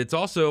week, but it's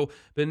also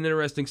been an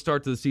interesting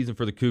start to the season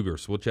for the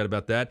Cougars. We'll chat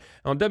about that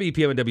on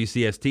WPM and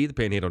WCST, the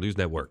Panhandle News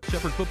Network.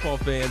 Shepherd football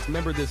fans,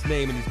 remember this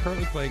name, and he's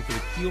currently playing for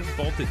the Kiel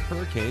Baltic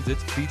Hurricanes.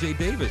 It's BJ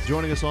Davis.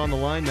 Joining us on the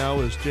line now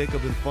is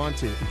Jacob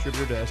Infante, a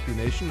contributor to SB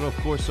Nation, and of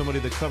course somebody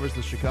that covers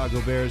the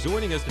Chicago Bears.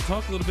 Joining us to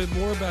talk a little bit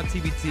more about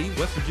TBT,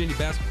 West Virginia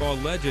basketball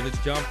legend,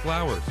 it's John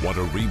Flowers. Want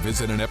to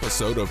revisit an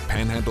episode of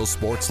Panhandle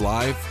Sports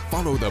Live?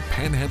 Follow the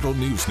Panhandle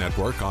News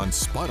Network on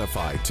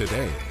Spotify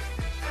today.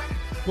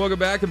 Welcome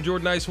back. I'm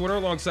Jordan Nicewarner.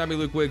 Alongside me,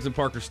 Luke Wiggs and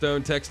Parker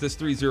Stone. Text us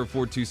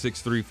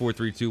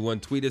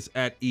 304-263-4321. Tweet us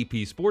at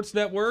EP Sports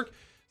Network.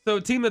 So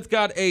a team that's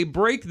got a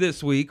break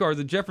this week are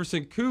the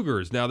Jefferson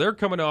Cougars. Now they're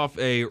coming off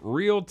a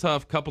real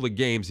tough couple of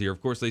games here.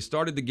 Of course, they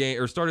started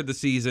the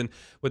season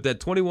with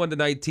that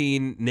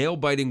 21-19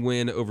 nail-biting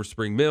win over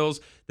Spring Mills.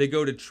 They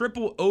go to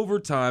triple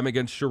overtime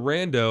against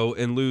Sharando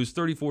and lose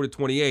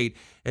 34-28,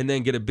 and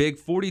then get a big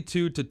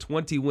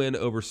 42-20 win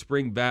over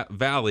Spring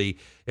Valley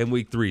in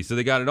week 3. So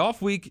they got an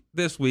off week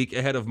this week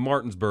ahead of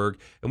Martinsburg,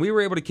 and we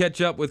were able to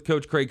catch up with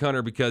Coach Craig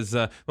Hunter because,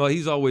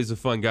 he's always a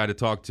fun guy to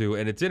talk to,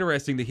 and it's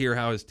interesting to hear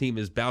how his team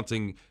is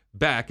bouncing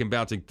back and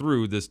bouncing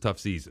through this tough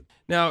season.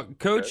 Now,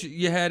 Coach,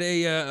 you had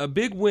a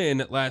big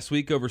win last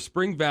week over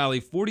Spring Valley,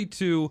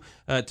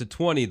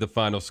 42-20, the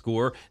final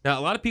score. Now,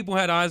 a lot of people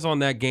had eyes on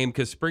that game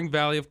because Spring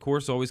Valley, of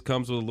course, always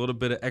comes with a little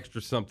bit of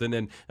extra something,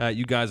 and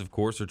you guys, of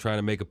course, are trying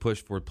to make a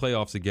push for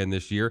playoffs again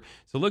this year.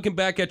 So looking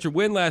back at your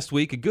win last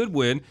week, a good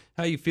win,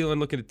 how you feeling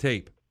looking at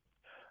tape?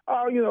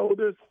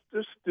 There's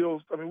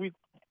still,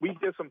 we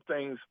did some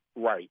things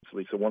right.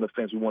 So one of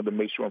the things we wanted to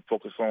make sure and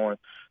focus on,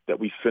 that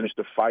we finished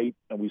the fight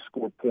and we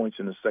scored points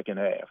in the second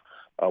half,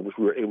 which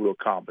we were able to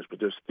accomplish.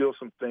 But there's still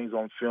some things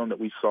on film that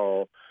we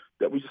saw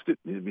that we just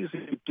need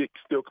to get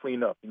still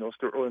clean up. It's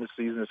still early in the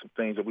season. There's some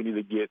things that we need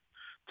to get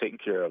taken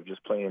care of,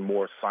 just playing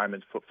more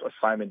assignment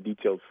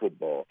detailed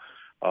football.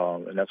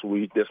 And that's what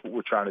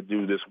we're trying to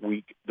do this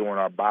week during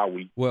our bye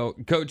week. Well,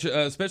 Coach,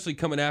 especially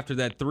coming after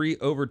that 3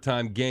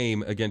 overtime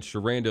game against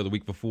Sharando the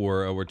week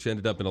before, which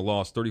ended up in a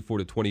loss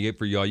 34-28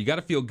 for y'all. You got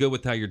to feel good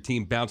with how your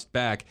team bounced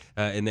back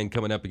and then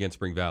coming up against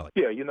Spring Valley.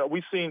 Yeah,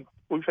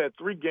 we've had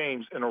 3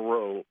 games in a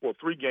row,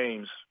 three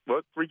games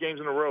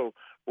in a row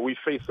where we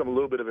faced a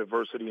little bit of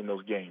adversity in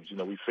those games.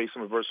 We faced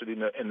some adversity in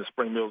the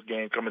Spring Mills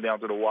game coming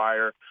down to the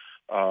wire.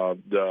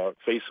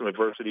 Faced some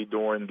adversity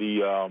during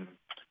the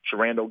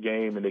Sharando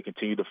game, and they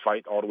continued to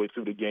fight all the way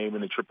through the game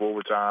in the triple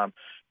overtime.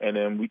 And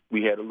then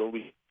we had a little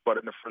but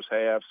in the first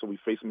half, so we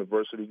faced some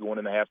adversity going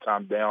into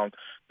halftime down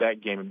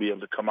that game and be able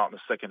to come out in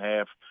the second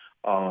half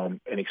and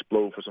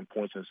explode for some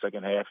points in the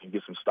second half and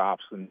get some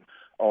stops and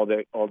all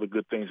the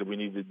good things that we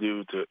need to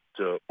do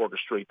to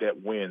orchestrate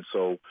that win.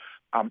 So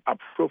I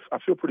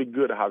feel pretty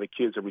good at how the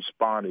kids have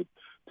responded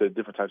to the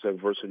different types of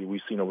adversity we've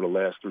seen over the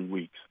last 3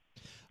 weeks.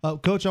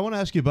 Coach, I want to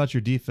ask you about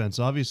your defense.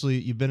 Obviously,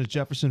 you've been at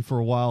Jefferson for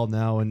a while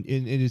now, and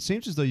it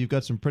seems as though you've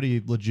got some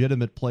pretty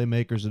legitimate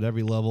playmakers at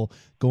every level.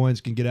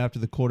 Goins can get after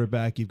the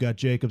quarterback. You've got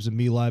Jacobs and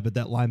Milai, but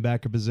that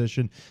linebacker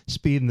position,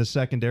 speed in the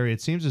secondary.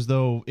 It seems as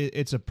though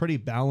it's a pretty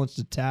balanced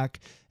attack,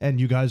 and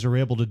you guys are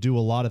able to do a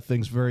lot of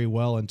things very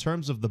well. In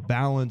terms of the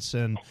balance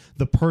and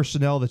the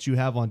personnel that you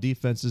have on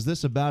defense, is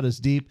this about as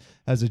deep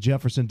as a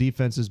Jefferson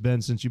defense has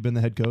been since you've been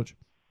the head coach?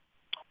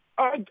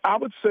 I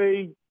would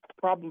say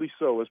probably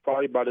so. It's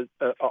probably about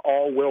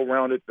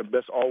the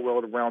best all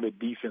well-rounded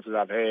defense that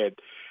I've had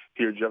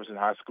here at Jefferson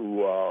High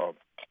School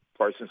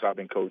probably since I've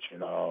been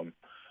coaching.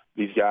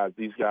 These guys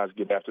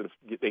get after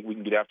we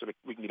can get after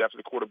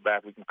the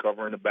quarterback. We can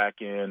cover in the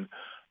back end.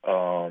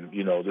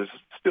 There's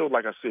still,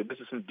 like I said, this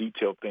is some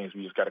detailed things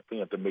we just got to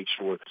clean up to make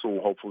sure. So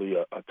hopefully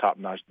a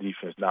top-notch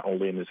defense, not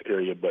only in this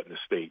area but in the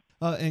state.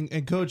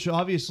 And Coach,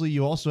 obviously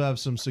you also have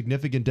some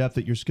significant depth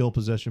at your skill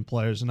possession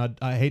players, and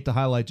I hate to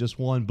highlight just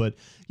one, but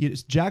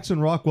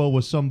Jackson Rockwell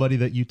was somebody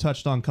that you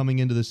touched on coming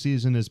into the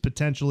season as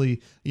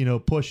potentially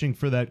pushing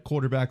for that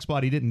quarterback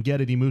spot. He didn't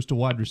get it. He moves to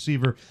wide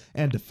receiver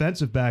and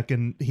defensive back,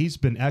 and he's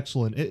been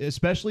excellent,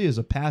 especially as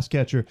a pass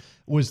catcher.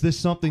 Was this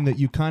something that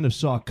you kind of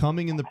saw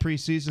coming in the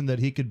preseason, that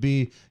he could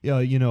be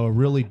a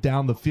really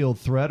down the field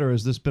threat, or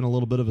has this been a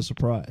little bit of a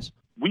surprise?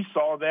 We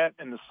saw that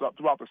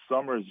throughout the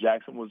summer as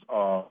Jackson was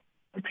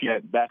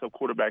at backup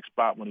quarterback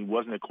spot. When he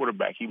wasn't a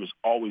quarterback, he was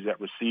always at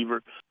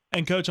receiver.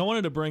 And Coach, I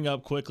wanted to bring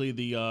up quickly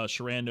the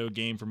Sharando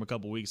game from a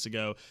couple weeks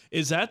ago.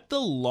 Is that the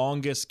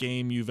longest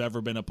game you've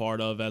ever been a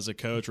part of as a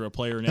coach or a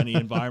player in any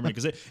environment?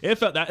 Because it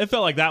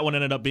felt like that one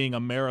ended up being a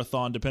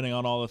marathon, depending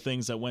on all the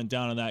things that went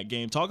down in that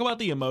game. Talk about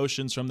the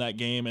emotions from that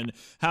game and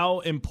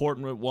how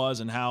important it was,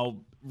 and how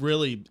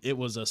really it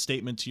was a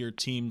statement to your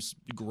team's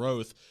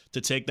growth to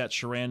take that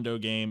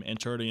Sharando game and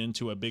turn it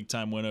into a big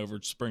time win over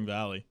Spring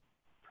Valley.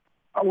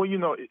 Well,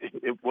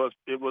 it was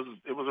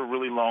a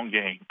really long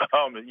game.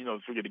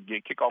 Figure the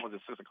kickoff was at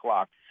 6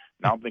 o'clock.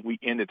 And I don't think we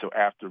ended till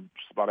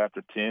about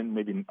after 10,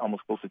 maybe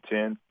almost close to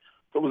 10.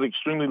 So it was an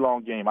extremely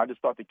long game. I just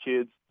thought the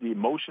kids, the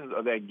emotions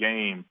of that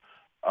game.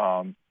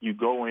 You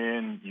go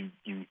in,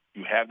 you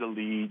have the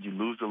lead, you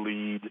lose the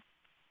lead.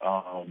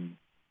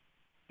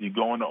 You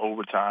go into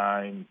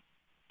overtime.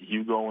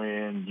 You go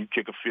in, you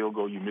kick a field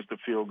goal, you miss the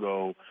field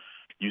goal.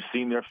 You've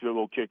seen their field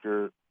goal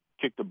kicker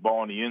kick the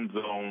ball in the end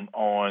zone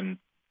on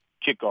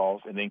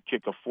kickoff and then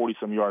kick a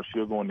 40-some yard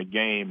field goal in the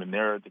game, and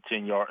they're at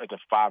the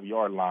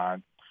 5-yard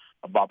line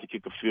about to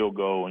kick a field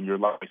goal, and you're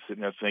like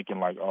sitting there thinking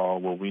like, oh,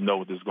 well, we know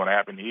what is going to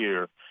happen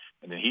here.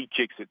 And then he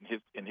kicks it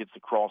and hits the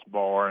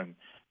crossbar, and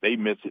they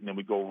miss it, and then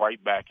we go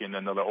right back in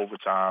another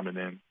overtime, and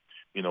then,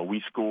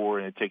 we score,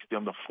 and it takes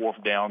them the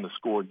 4th down to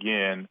score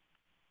again.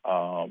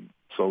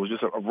 So it was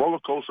just a roller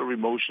coaster of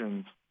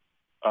emotions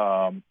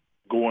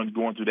going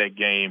through that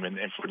game, and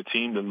for the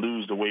team to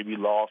lose the way we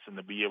lost and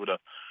to be able to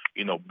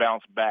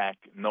bounce back,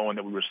 knowing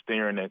that we were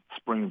staring at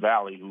Spring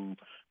Valley, who,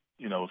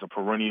 is a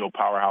perennial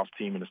powerhouse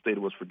team in the state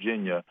of West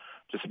Virginia,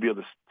 just to be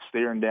able to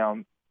staring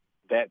down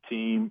that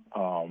team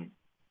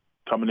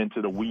coming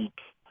into the week,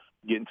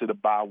 getting to the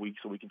bye week,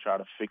 so we can try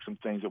to fix some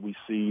things that we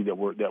see that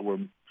we're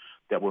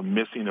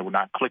missing, that we're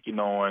not clicking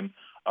on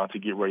to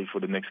get ready for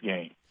the next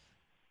game.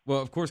 Well,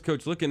 of course,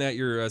 Coach, looking at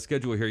your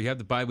schedule here, you have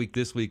the bye week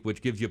this week,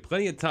 which gives you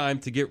plenty of time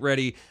to get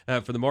ready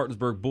for the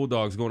Martinsburg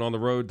Bulldogs going on the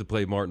road to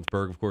play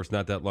Martinsburg. Of course,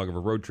 not that long of a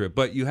road trip.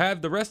 But you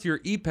have the rest of your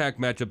EPAC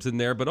matchups in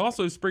there, but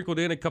also sprinkled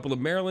in a couple of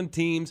Maryland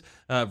teams,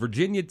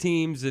 Virginia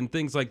teams, and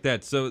things like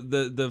that. So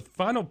the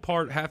final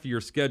half of your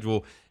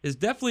schedule is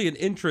definitely an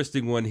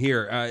interesting one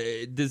here.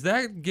 Does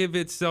that give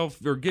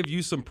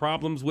you some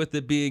problems with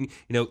it being,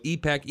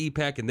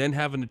 EPAC, and then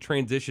having to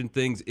transition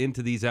things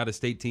into these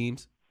out-of-state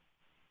teams?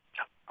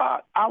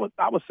 I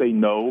would say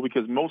no,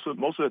 because most of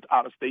the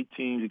out-of-state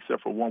teams,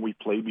 except for one we've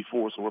played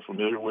before, so we're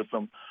familiar with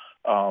them.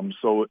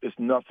 So it's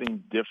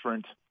nothing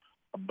different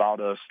about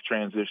us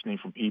transitioning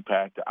from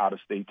EPAC to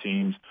out-of-state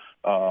teams.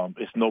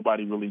 It's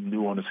nobody really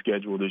new on the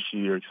schedule this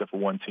year, except for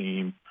one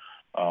team,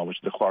 which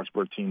is the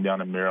Clarksburg team down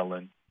in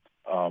Maryland.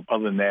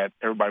 Other than that,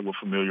 everybody we're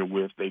familiar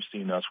with. They've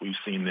seen us, we've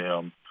seen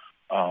them.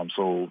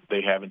 So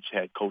they haven't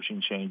had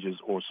coaching changes,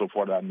 or so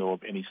far that I know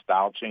of, any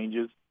style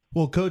changes.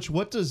 Well, Coach,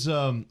 what does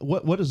a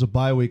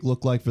bye week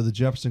look like for the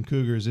Jefferson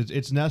Cougars?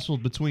 It's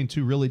nestled between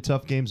two really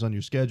tough games on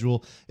your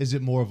schedule. Is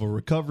it more of a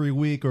recovery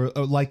week, or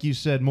like you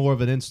said, more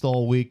of an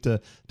install week to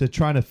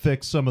try to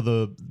fix some of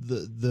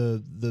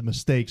the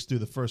mistakes through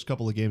the first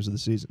couple of games of the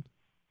season?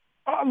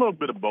 A little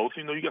bit of both.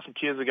 You got some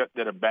kids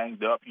that are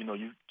banged up.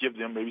 You give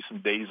them maybe some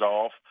days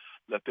off,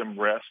 let them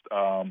rest.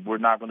 We're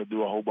not going to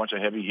do a whole bunch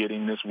of heavy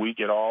hitting this week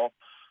at all.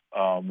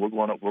 We're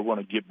going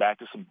to get back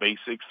to some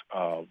basics.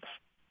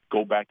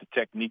 Go back to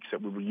techniques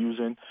that we were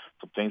using,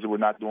 some things that we're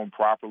not doing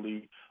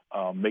properly,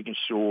 making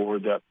sure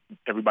that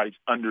everybody's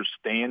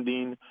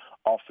understanding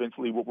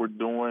offensively what we're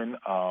doing,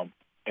 and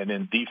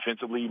then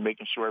defensively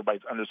making sure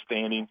everybody's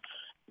understanding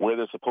where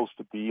they're supposed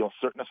to be on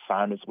certain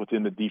assignments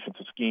within the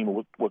defensive scheme,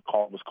 or what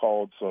was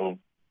called. So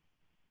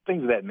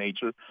things of that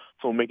nature.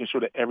 So making sure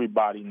that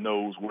everybody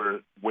knows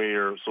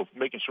where. So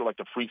making sure like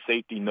the free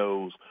safety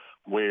knows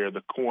where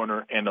the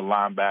corner and the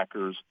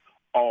linebackers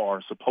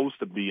are supposed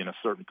to be in a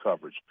certain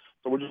coverage.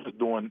 So we're just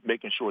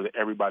making sure that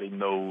everybody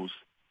knows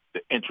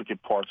the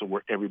intricate parts of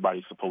where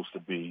everybody's supposed to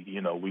be.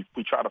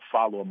 We try to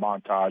follow a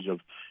montage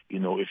of,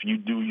 if you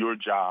do your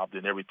job,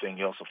 then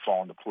everything else will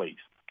fall into place.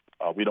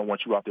 We don't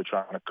want you out there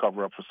trying to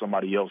cover up for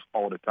somebody else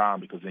all the time,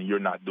 because then you're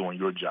not doing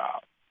your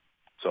job.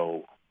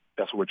 So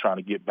that's what we're trying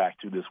to get back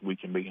to this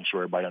week, and making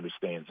sure everybody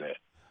understands that.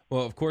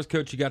 Well, of course,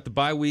 Coach, you got the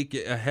bye week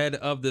ahead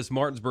of this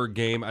Martinsburg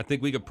game. I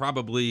think we could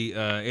probably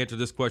answer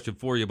this question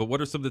for you, but what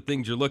are some of the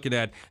things you're looking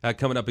at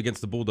coming up against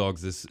the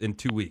Bulldogs in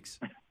 2 weeks?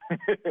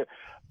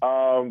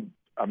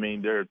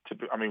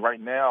 Right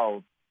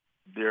now,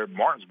 they're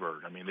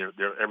Martinsburg.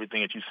 They're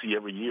everything that you see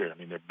every year.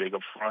 They're big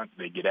up front.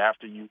 They get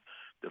after you.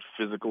 They're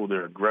physical.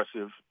 They're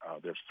aggressive.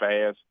 They're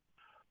fast.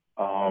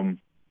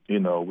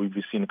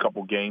 We've seen a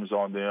couple games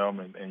on them,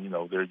 and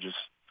they're just,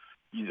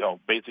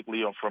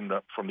 basically from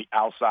the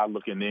outside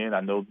looking in. I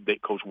know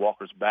that Coach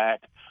Walker's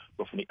back,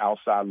 but from the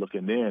outside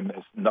looking in,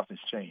 nothing's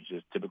changed.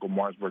 It's a typical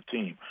Martinsburg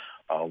team.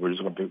 We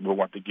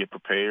want to get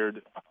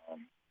prepared,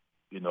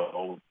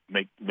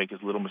 make as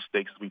little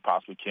mistakes as we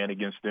possibly can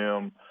against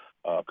them,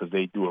 because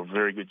they do a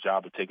very good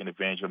job of taking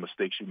advantage of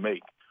mistakes you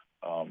make.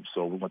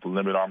 So we want to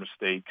limit our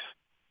mistakes,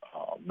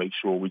 make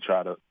sure we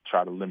try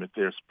to limit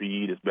their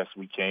speed as best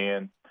we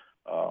can.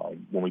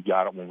 When we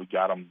got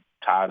them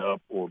tied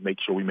up, or make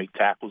sure we make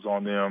tackles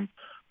on them.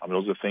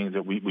 Those are things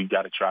that we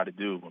got to try to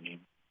do.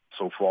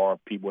 So far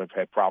people have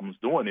had problems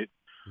doing it.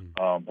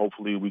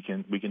 Hopefully we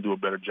can do a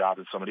better job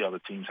than some of the other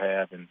teams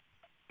have, and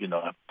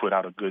put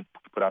out a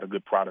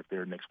good product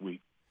there next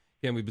week.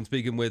 Again, we've been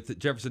speaking with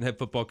Jefferson head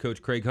football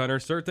coach Craig Hunter.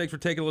 Sir, thanks for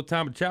taking a little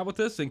time to chat with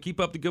us, and keep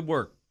up the good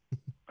work.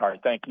 All right,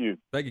 thank you.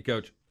 Thank you,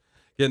 Coach.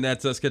 Again,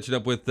 that's us catching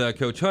up with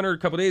Coach Hunter a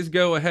couple days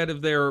ago ahead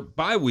of their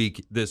bye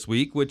week this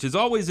week, which is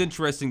always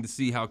interesting to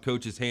see how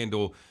coaches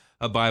handle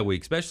a bye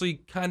week, especially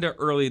kind of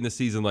early in the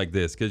season like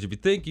this. Because if you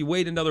think you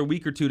wait another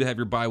week or two to have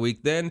your bye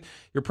week, then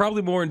you're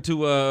probably more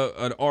into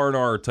an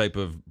R&R type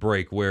of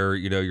break where,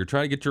 you're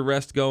trying to get your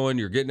rest going,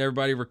 you're getting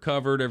everybody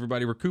recovered,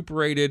 everybody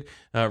recuperated,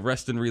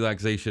 rest and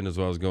relaxation as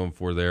well as going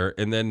for there.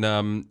 And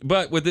then,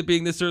 but with it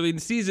being this early in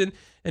the season,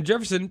 and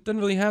Jefferson doesn't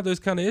really have those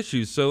kind of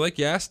issues. So like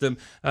you asked him,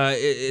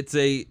 it's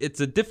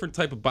a different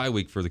type of bye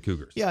week for the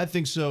Cougars. Yeah, I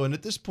think so. And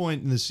at this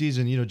point in the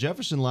season,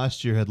 Jefferson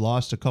last year had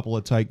lost a couple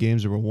of tight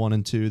games that were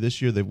 1-2.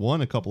 This year they've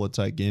won a couple of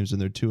tight games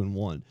and they're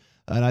 2-1.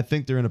 And I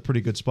think they're in a pretty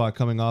good spot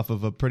coming off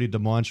of a pretty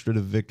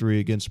demonstrative victory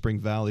against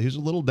Spring Valley. He's a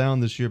little down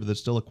this year, but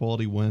that's still a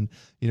quality win.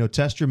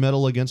 Test your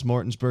mettle against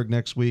Martinsburg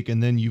next week,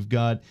 and then you've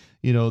got,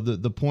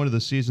 the point of the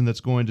season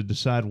that's going to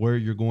decide where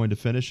you're going to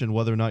finish and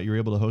whether or not you're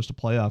able to host a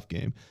playoff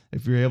game.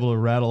 If you're able to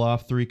rattle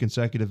off 3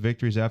 consecutive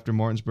victories after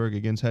Martinsburg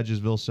against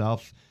Hedgesville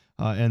South,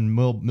 and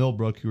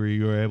Millbrook, who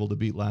you were able to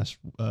beat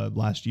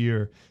last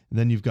year. And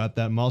then you've got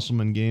that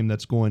Musselman game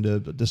that's going to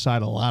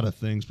decide a lot of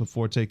things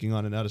before taking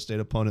on an out-of-state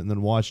opponent, and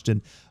then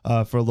Washington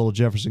for a little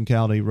Jefferson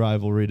County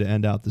rivalry to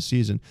end out the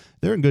season.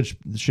 They're in good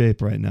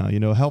shape right now.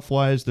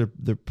 Health-wise,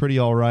 they're pretty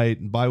all right.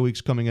 And bye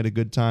week's coming at a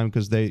good time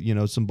because they,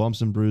 some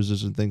bumps and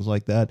bruises and things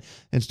like that,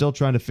 and still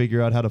trying to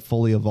figure out how to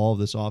fully evolve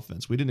this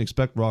offense. We didn't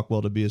expect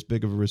Rockwell to be as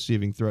big of a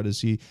receiving threat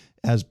as he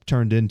has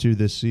turned into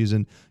this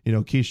season.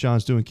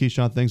 Keyshawn's doing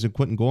Keyshawn things, and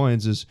Quentin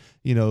Goins is,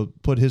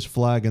 put his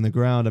flag in the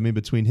ground. I mean,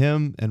 between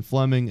him and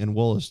Fleming and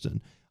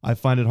Williston, I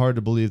find it hard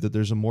to believe that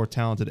there's a more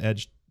talented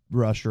edge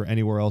rusher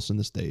anywhere else in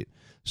the state.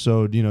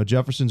 So,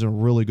 Jefferson's in a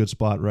really good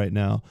spot right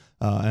now,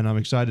 and I'm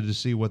excited to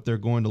see what they're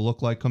going to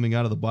look like coming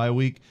out of the bye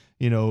week,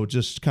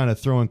 just kind of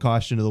throwing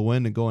caution to the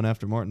wind and going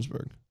after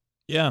Martinsburg.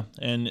 Yeah,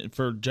 and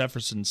for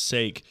Jefferson's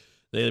sake,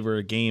 they were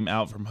a game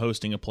out from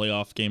hosting a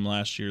playoff game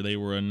last year. They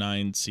were a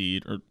 9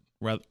 seed, or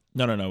rather,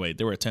 wait,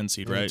 they were a 10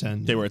 seed, right?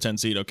 10, they were a 10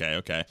 seed.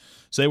 Okay.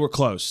 So they were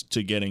close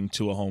to getting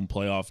to a home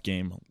playoff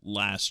game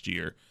last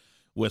year.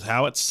 With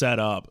how it's set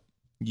up,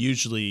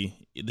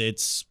 usually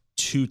it's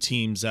 2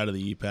 teams out of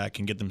the EPAC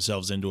can get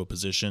themselves into a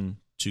position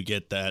to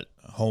get that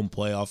home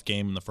playoff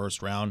game in the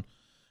first round.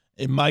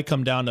 It might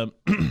come down to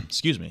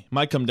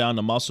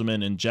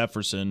Musselman and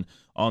Jefferson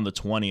on the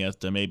 20th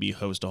to maybe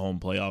host a home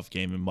playoff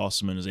game, and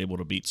Musselman is able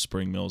to beat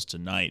Spring Mills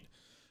tonight.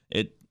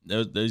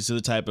 These are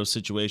the type of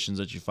situations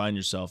that you find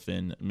yourself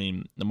in. I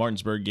mean, the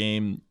Martinsburg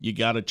game, you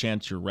got a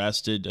chance you're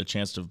rested, a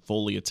chance to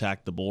fully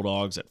attack the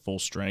Bulldogs at full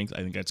strength.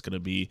 I think that's going to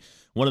be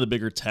one of the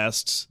bigger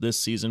tests this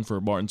season for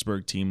a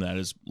Martinsburg team that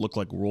has looked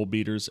like world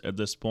beaters at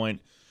this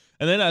point.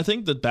 And then I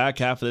think the back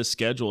half of this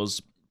schedule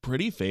is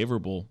pretty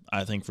favorable,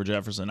 I think, for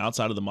Jefferson.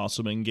 Outside of the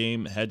Musselman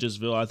game,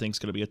 Hedgesville, I think, is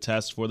going to be a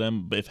test for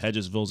them. If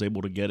Hedgesville is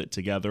able to get it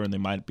together, and they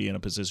might be in a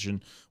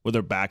position where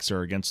their backs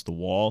are against the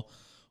wall.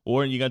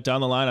 Or you got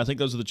down the line, I think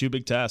those are the 2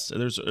 big tests.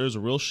 There's a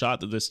real shot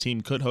that this team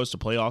could host a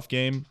playoff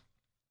game.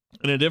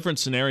 In a different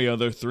scenario,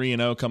 they're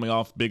 3-0 coming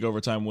off big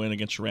overtime win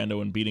against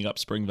Sharando and beating up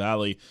Spring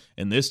Valley.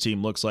 And this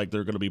team looks like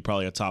they're going to be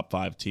probably a top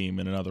 5 team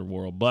in another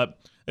world. But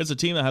it's a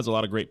team that has a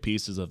lot of great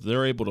pieces. If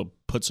they're able to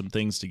put some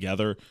things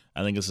together,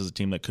 I think this is a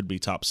team that could be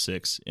top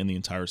 6 in the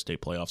entire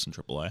state playoffs in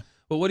AAA.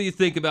 Well, what do you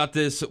think about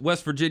this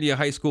West Virginia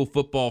High School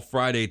Football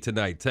Friday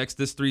tonight? Text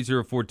us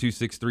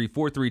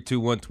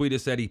 304-263-4321. Tweet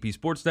us at EP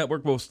Sports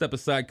Network. We'll step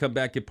aside, come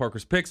back, get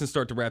Parker's picks, and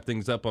start to wrap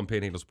things up on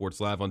Panhandle Sports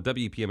Live on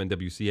WEPM and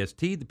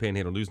WCST, the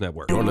Panhandle News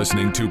Network. You're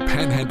listening to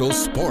Panhandle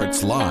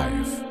Sports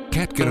Live.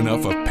 Can't get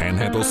enough of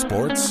Panhandle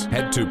Sports?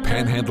 Head to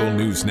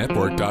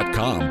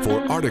panhandlenewsnetwork.com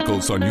for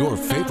articles on your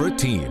favorite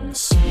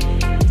teams.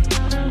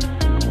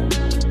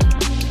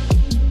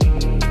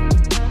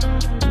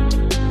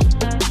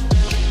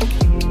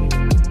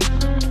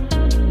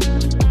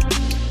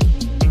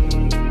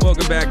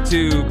 Welcome back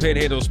to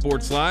Panhandle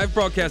Sports Live,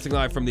 broadcasting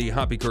live from the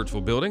Hoppy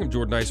Kirchville building. I'm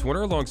Jordan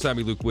Nicewarner, alongside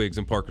me Luke Wiggs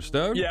and Parker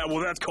Stone. Yeah, well,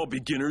 that's called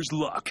beginner's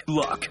luck.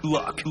 Luck.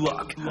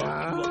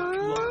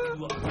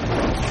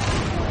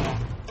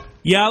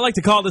 Yeah, I like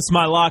to call this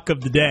my lock of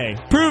the day.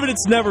 Proven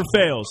it's never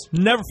fails.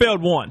 Never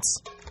failed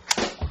once.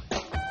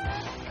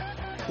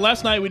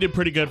 Last night we did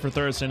pretty good for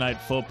Thursday Night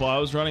Football. I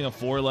was running a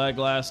 4-leg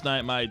last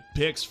night. My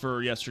picks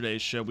for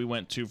yesterday's show, we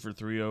went 2 for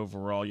 3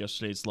 overall.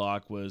 Yesterday's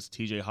lock was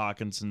TJ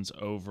Hawkinson's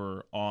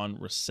over on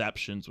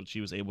receptions, which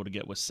he was able to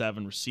get with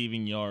 7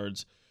 receiving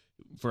yards.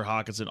 For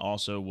Hawkinson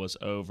also was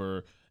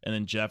over. And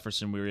then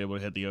Jefferson, we were able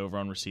to hit the over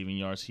on receiving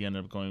yards. He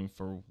ended up going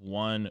for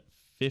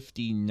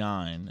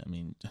 159. I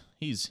mean,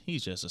 he's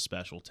just a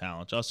special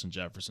talent. Justin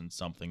Jefferson's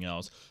something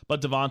else.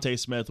 But Devontae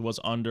Smith was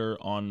under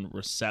on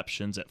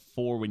receptions at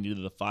 4. We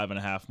needed the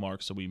 5.5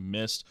 mark, so we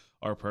missed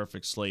our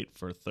perfect slate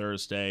for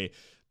Thursday.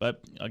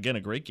 But again,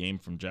 a great game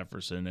from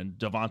Jefferson and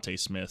Devontae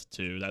Smith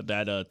too.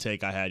 That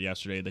take I had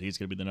yesterday that he's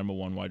going to be the number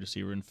 1 wide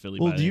receiver in Philly.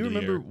 Well, by do the you end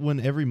of the remember year. when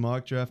every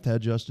mock draft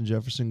had Justin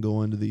Jefferson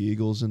go into the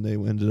Eagles and they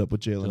ended up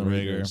with Jalen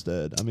Reagor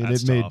instead? I mean,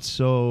 That's it made tough.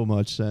 so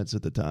much sense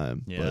at the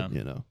time. Yeah.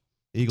 But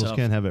Eagles Tough.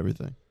 can't have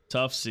everything.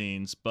 Tough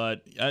scenes,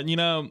 but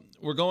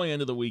we're going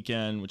into the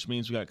weekend, which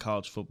means we got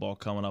college football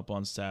coming up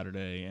on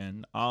Saturday,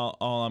 and all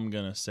I'm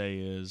gonna say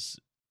is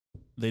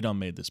they done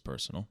made this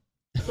personal.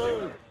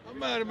 I'm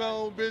minding my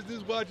own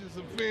business, watching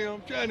some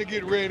film, trying to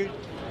get ready,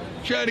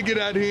 trying to get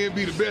out here and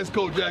be the best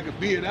coach I could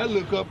be. And I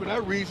look up and I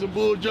read some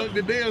bull junk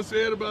that Dan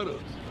said about us.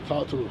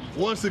 Talk to us.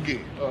 Once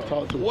again,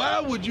 talk to us.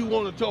 Why would you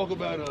want to talk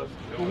about us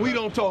when we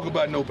don't talk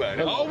about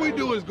nobody? All we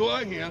do is go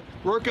out here,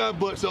 work our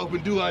butts off,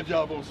 and do our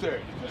job on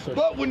Saturday.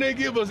 But when they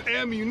give us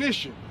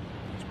ammunition,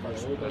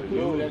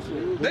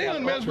 they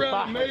done messed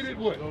around and made it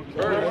what? It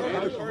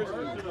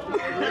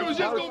was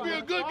just going to be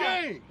a good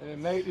game.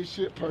 And made this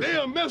shit personal. They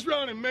done messed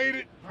around and made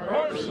it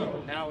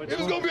personal. It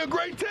was going to be a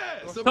great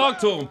test. Talk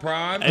to him,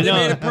 Prime. They They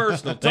done- made it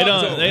personal. They Talk to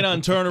done him. they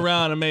done turned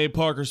around and made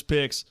Parker's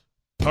picks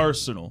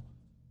personal.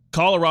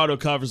 Colorado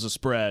covers the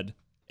spread,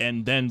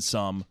 and then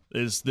some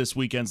is this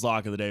weekend's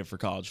lock of the day for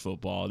college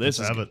football. This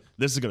is going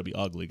to be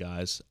ugly,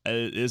 guys.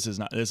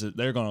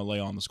 They're going to lay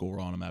on the score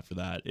on them after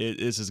that.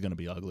 This is going to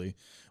be ugly.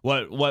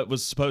 What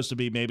was supposed to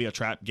be maybe a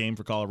trap game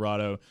for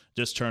Colorado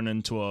just turned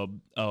into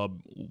a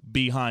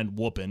behind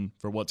whooping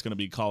for what's going to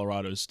be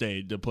Colorado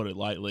State, to put it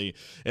lightly.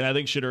 And I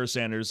think Shedeur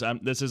Sanders,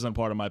 this isn't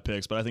part of my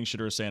picks, but I think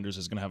Shedeur Sanders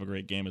is going to have a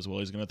great game as well.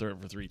 He's going to throw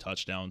it for 3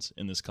 touchdowns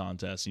in this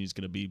contest, and he's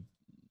going to be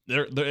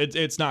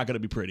it's not going to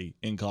be pretty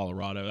in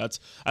Colorado.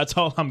 That's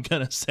all I'm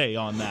going to say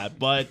on that.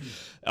 But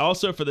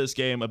also for this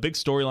game, a big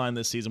storyline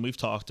this season, we've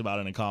talked about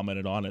it and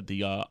commented on it,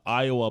 the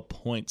Iowa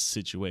points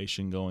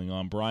situation going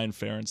on. Brian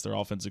Ferentz, their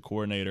offensive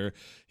coordinator,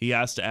 he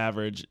has to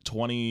average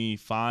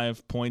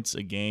 25 points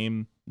a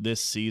game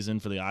this season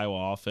for the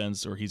Iowa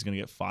offense, or he's going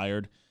to get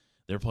fired.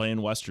 They're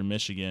playing Western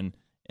Michigan,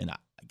 and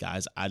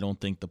guys, I don't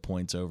think the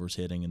points over's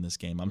hitting in this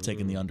game. I'm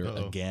taking the under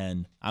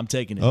again. I'm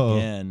taking it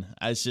again.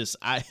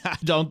 I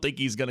don't think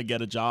he's going to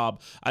get a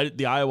job.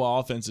 The Iowa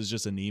offense is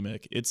just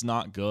anemic. It's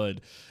not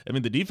good. I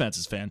mean, the defense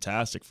is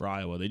fantastic for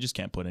Iowa. They just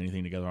can't put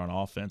anything together on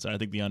offense. And I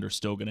think the under's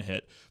still going to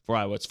hit for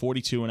Iowa. It's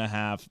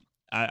 42.5.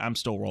 I'm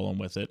still rolling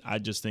with it. I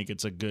just think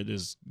it's a good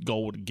as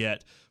goal to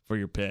get for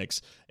your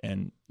picks.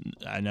 And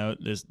I know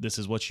this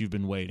is what you've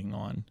been waiting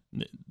on,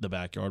 the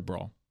Backyard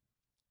Brawl.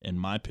 And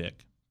my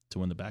pick to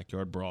win the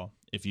Backyard Brawl,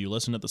 if you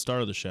listen at the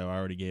start of the show, I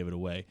already gave it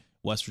away.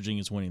 West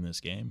Virginia's winning this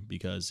game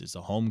because it's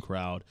a home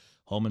crowd,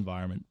 home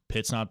environment.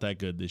 Pitt's not that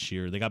good this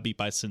year. They got beat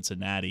by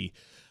Cincinnati.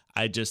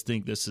 I just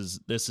think this is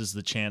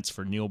the chance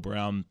for Neil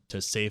Brown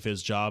to save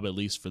his job, at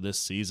least for this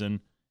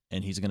season,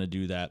 and he's going to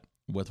do that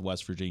with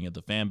West Virginia.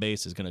 The fan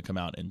base is going to come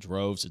out in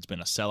droves. It's been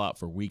a sellout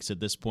for weeks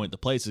at this point. The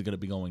place is going to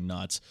be going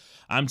nuts.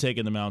 I'm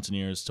taking the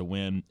Mountaineers to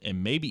win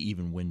and maybe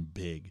even win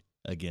big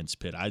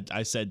against Pitt.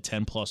 I said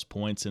 10-plus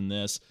points in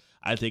this.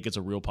 I think it's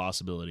a real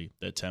possibility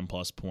that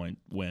 10-plus point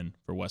win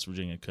for West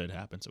Virginia could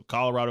happen. So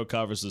Colorado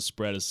covers the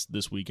spread as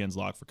this weekend's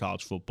lock for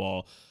college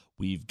football.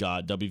 We've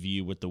got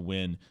WVU with the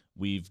win.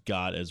 We've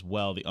got as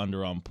well the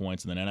under on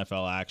points. And then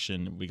NFL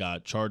action, we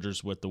got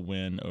Chargers with the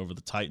win over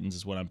the Titans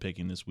is what I'm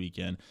picking this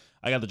weekend.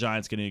 I got the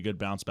Giants getting a good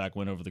bounce-back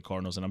win over the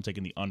Cardinals, and I'm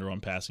taking the under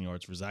on passing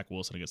yards for Zach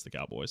Wilson against the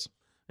Cowboys.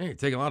 Hey, you're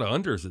taking a lot of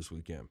unders this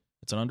weekend.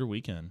 It's an under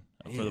weekend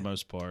for the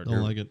most part.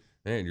 Don't like it.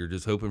 Man, you're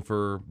just hoping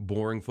for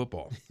boring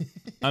football.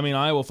 I mean,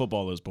 Iowa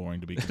football is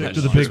boring to be Stick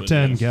to the Big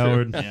Ten,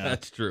 coward. Yeah.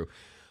 That's true.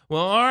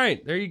 Well, all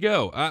right, there you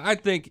go. I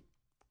think,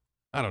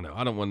 I don't know.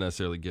 I don't want to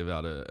necessarily give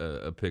out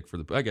a pick for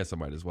the, I guess I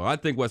might as well. I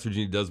think West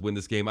Virginia does win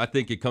this game. I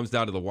think it comes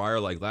down to the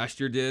wire like last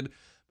year did,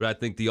 but I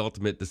think the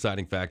ultimate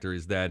deciding factor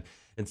is that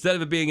instead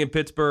of it being in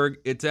Pittsburgh,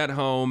 it's at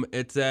home.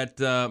 It's at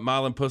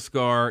Milan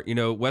Puskar. You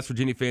know, West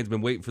Virginia fans have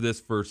been waiting for this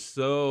for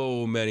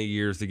so many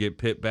years to get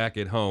Pitt back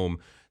at home.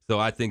 So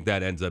I think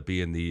that ends up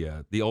being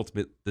the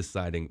ultimate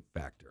deciding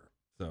factor.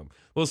 So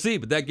we'll see.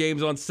 But that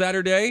game's on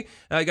Saturday.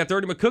 I got the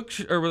Ernie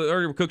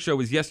McCook show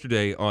was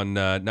yesterday on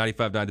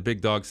 95.9 The Big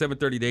Dog,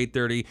 7:30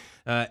 to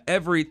 8:30.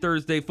 Every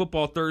Thursday,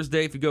 Football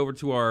Thursday. If you go over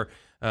to our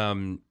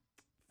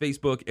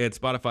Facebook and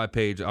Spotify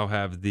page, I'll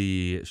have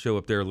the show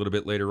up there a little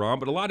bit later on.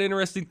 But a lot of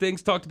interesting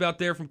things talked about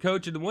there from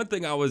Coach. And the one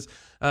thing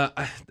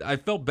I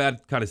felt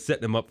bad kind of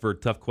setting him up for a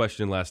tough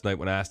question last night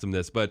when I asked him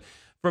this. But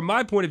from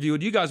my point of view,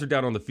 and you guys are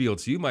down on the field,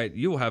 so you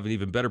will have an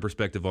even better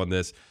perspective on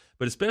this,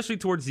 but especially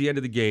towards the end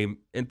of the game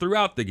and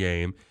throughout the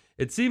game,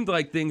 it seemed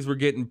like things were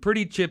getting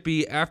pretty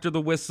chippy after the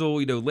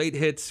whistle, late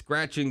hits,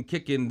 scratching,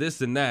 kicking,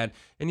 this and that.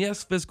 And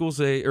yes, football's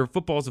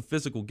a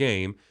physical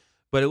game,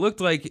 but it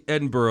looked like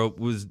Edinburgh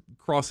was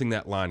crossing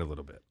that line a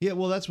little bit. Yeah,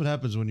 well, that's what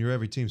happens when you're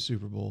every team's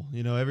Super Bowl.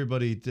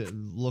 Everybody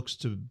looks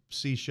to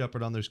see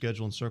Shepherd on their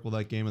schedule and circle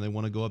that game, and they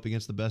want to go up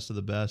against the best of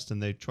the best,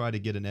 and they try to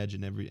get an edge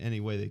in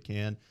any way they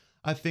can.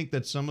 I think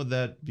that some of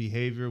that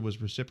behavior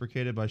was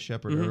reciprocated by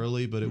Shepherd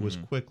early, but it was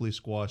quickly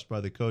squashed by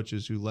the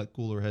coaches who let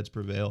cooler heads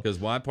prevail. Because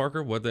why,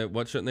 Parker? What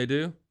shouldn't they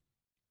do?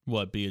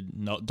 What,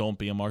 don't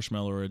be a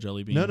marshmallow or a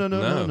jelly bean?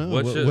 No.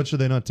 What should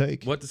they not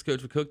take? What does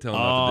Coach McCook tell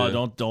them not to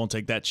do? Don't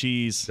take that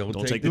cheese.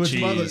 Don't take the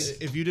cheese.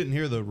 If you didn't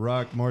hear the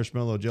rock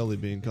marshmallow jelly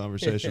bean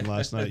conversation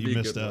last night, you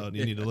missed out.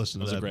 You need to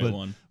listen to that. That was a great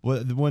one.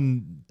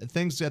 When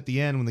things at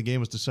the end, when the game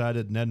was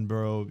decided, and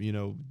Edinburgh,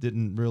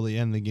 didn't really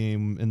end the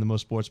game in the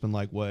most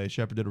sportsmanlike way.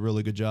 Shepherd did a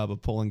really good job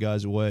of pulling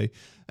guys away,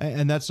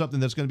 and that's something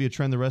that's going to be a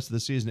trend the rest of the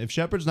season. If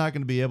Shepherd's not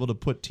going to be able to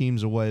put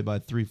teams away by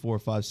 3, 4,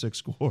 5, 6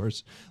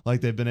 scores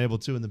like they've been able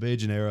to in the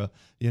Bajan era,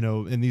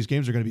 and these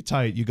games are going to be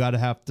tight. You got to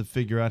have to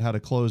figure out how to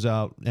close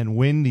out and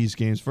win these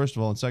games, first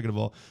of all, and second of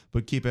all,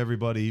 but keep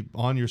everybody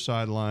on your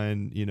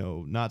sideline,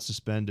 not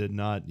suspended,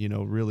 not,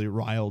 really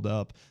riled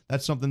up.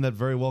 That's something that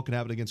very well can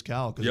happen against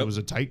Cal because it was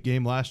a tight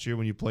game last year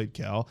when you played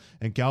Cal,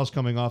 and Cal's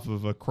coming off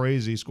of a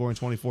crazy scoring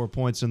 24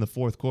 points in the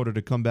fourth quarter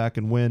to come back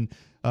and win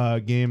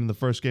game in the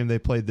first game they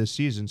played this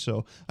season.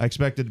 So I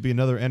expect it to be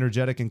another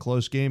energetic and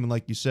close game. And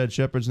like you said,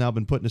 Shepherd's now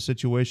been put in a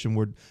situation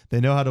where they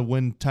know how to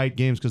win tight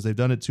games because they've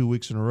done it 2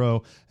 weeks in a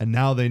row. And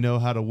now they know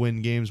how to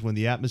win games when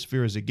the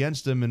atmosphere is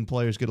against them and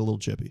players get a little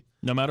chippy.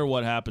 No matter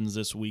what happens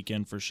this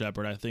weekend for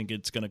Shepherd, I think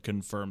it's going to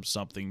confirm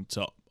something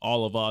to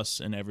all of us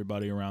and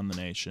everybody around the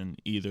nation.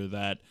 Either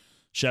that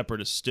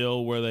Shepherd is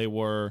still where they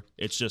were,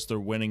 it's just they're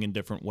winning in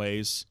different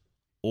ways,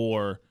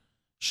 or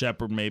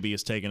Shepherd maybe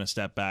is taking a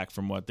step back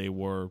from what they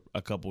were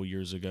a couple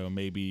years ago.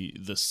 Maybe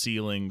the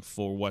ceiling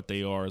for what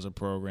they are as a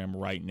program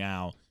right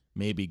now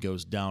maybe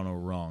goes down a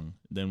rung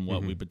than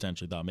what we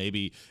potentially thought.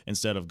 Maybe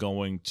instead of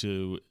going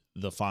to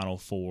the Final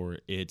Four,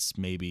 it's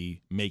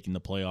maybe making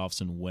the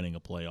playoffs and winning a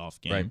playoff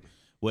game, right.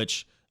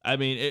 Which, I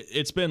mean,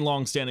 it's been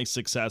long-standing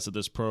success of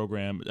this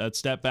program. That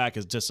step back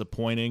is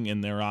disappointing in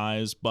their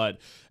eyes, but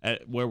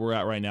at where we're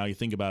at right now, you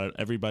think about it,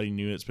 everybody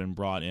knew it's been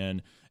brought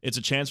in. It's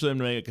a chance for them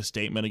to make a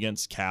statement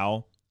against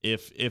Cal.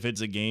 If it's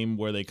a game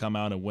where they come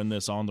out and win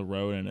this on the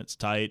road and it's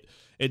tight,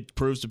 it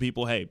proves to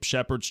people, hey,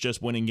 Shepherd's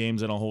just winning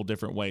games in a whole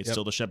different way. Yep.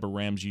 Still the Shepherd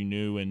Rams you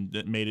knew and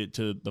that made it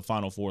to the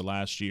Final Four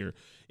last year.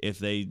 If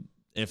they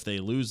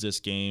lose this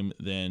game,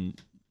 then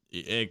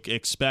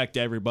expect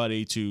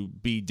everybody to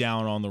be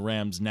down on the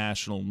Rams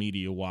national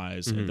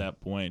media-wise at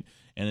that point.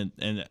 And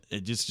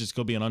it just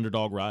go be an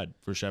underdog ride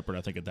for Shepherd,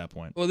 I think, at that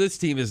point. Well, this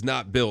team is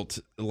not built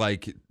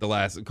like the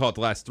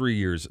last 3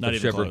 years of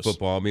Shepherd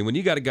football. I mean, when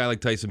you got a guy like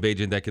Tyson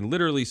Bagent that can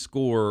literally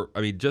score,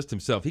 I mean, just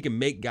himself, he can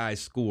make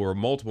guys score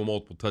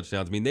multiple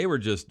touchdowns. I mean, they were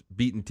just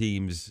beating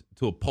teams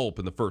to a pulp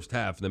in the first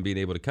half and then being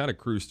able to kind of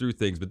cruise through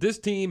things. But this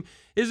team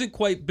isn't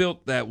quite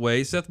built that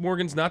way. Seth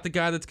Morgan's not the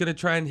guy that's going to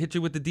try and hit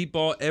you with the deep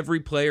ball every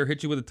play or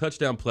hit you with a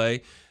touchdown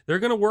play. They're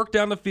going to work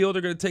down the field.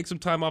 They're going to take some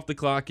time off the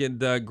clock and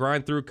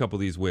grind through a couple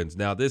of these wins.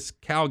 Now, this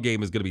Cal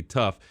game is going to be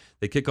tough.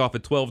 They kick off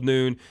at 12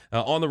 noon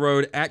on the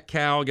road at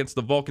Cal against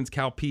the Vulcans,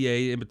 Cal, PA,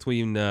 in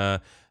between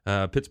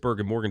Pittsburgh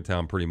and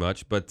Morgantown pretty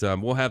much. But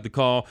we'll have the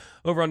call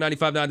over on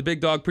 95.9 The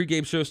Big Dog.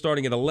 Pregame show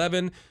starting at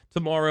 11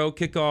 tomorrow,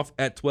 kickoff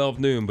at 12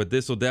 noon. But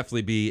this will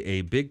definitely be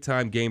a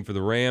big-time game for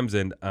the Rams.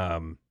 And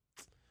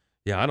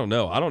yeah, I don't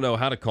know. I don't know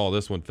how to call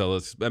this one,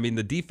 fellas. I mean,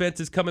 the defense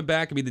is coming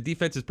back. I mean, the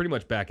defense is pretty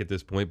much back at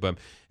this point, but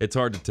it's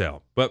hard to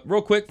tell. But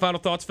real quick,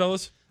 final thoughts,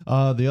 fellas?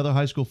 The other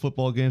high school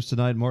football games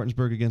tonight,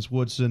 Martinsburg against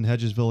Woodson,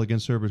 Hedgesville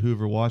against Herbert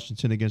Hoover,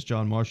 Washington against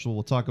John Marshall.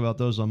 We'll talk about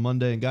those on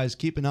Monday. And, guys,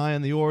 keep an eye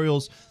on the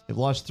Orioles. They've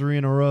lost 3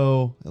 in a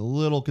row. A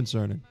little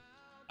concerning.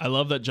 I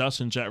love that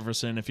Justin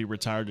Jefferson, if he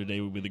retired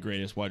today, would be the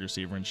greatest wide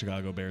receiver in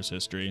Chicago Bears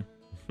history.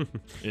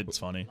 It's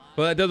funny.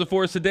 Well, that does it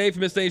for us today. If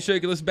you missed any show,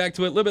 you can listen back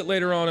to it a little bit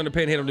later on the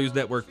Panhandle News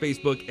Network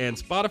Facebook and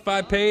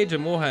Spotify page,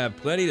 and we'll have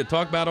plenty to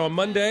talk about on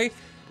Monday.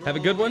 Have a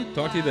good one.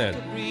 Talk to you then.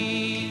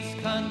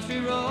 Country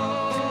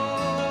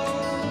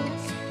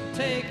roads,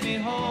 take me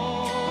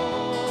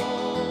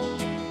home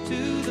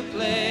to the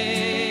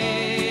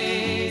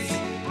place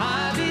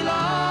I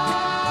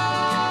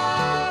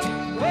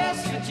belong,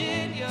 West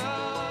Virginia.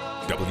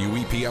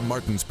 WEPM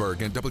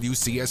Martinsburg and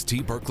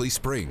WCST Berkeley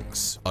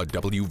Springs, a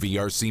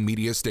WVRC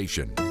media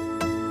station.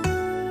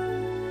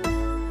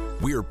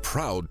 We're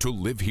proud to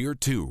live here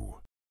too.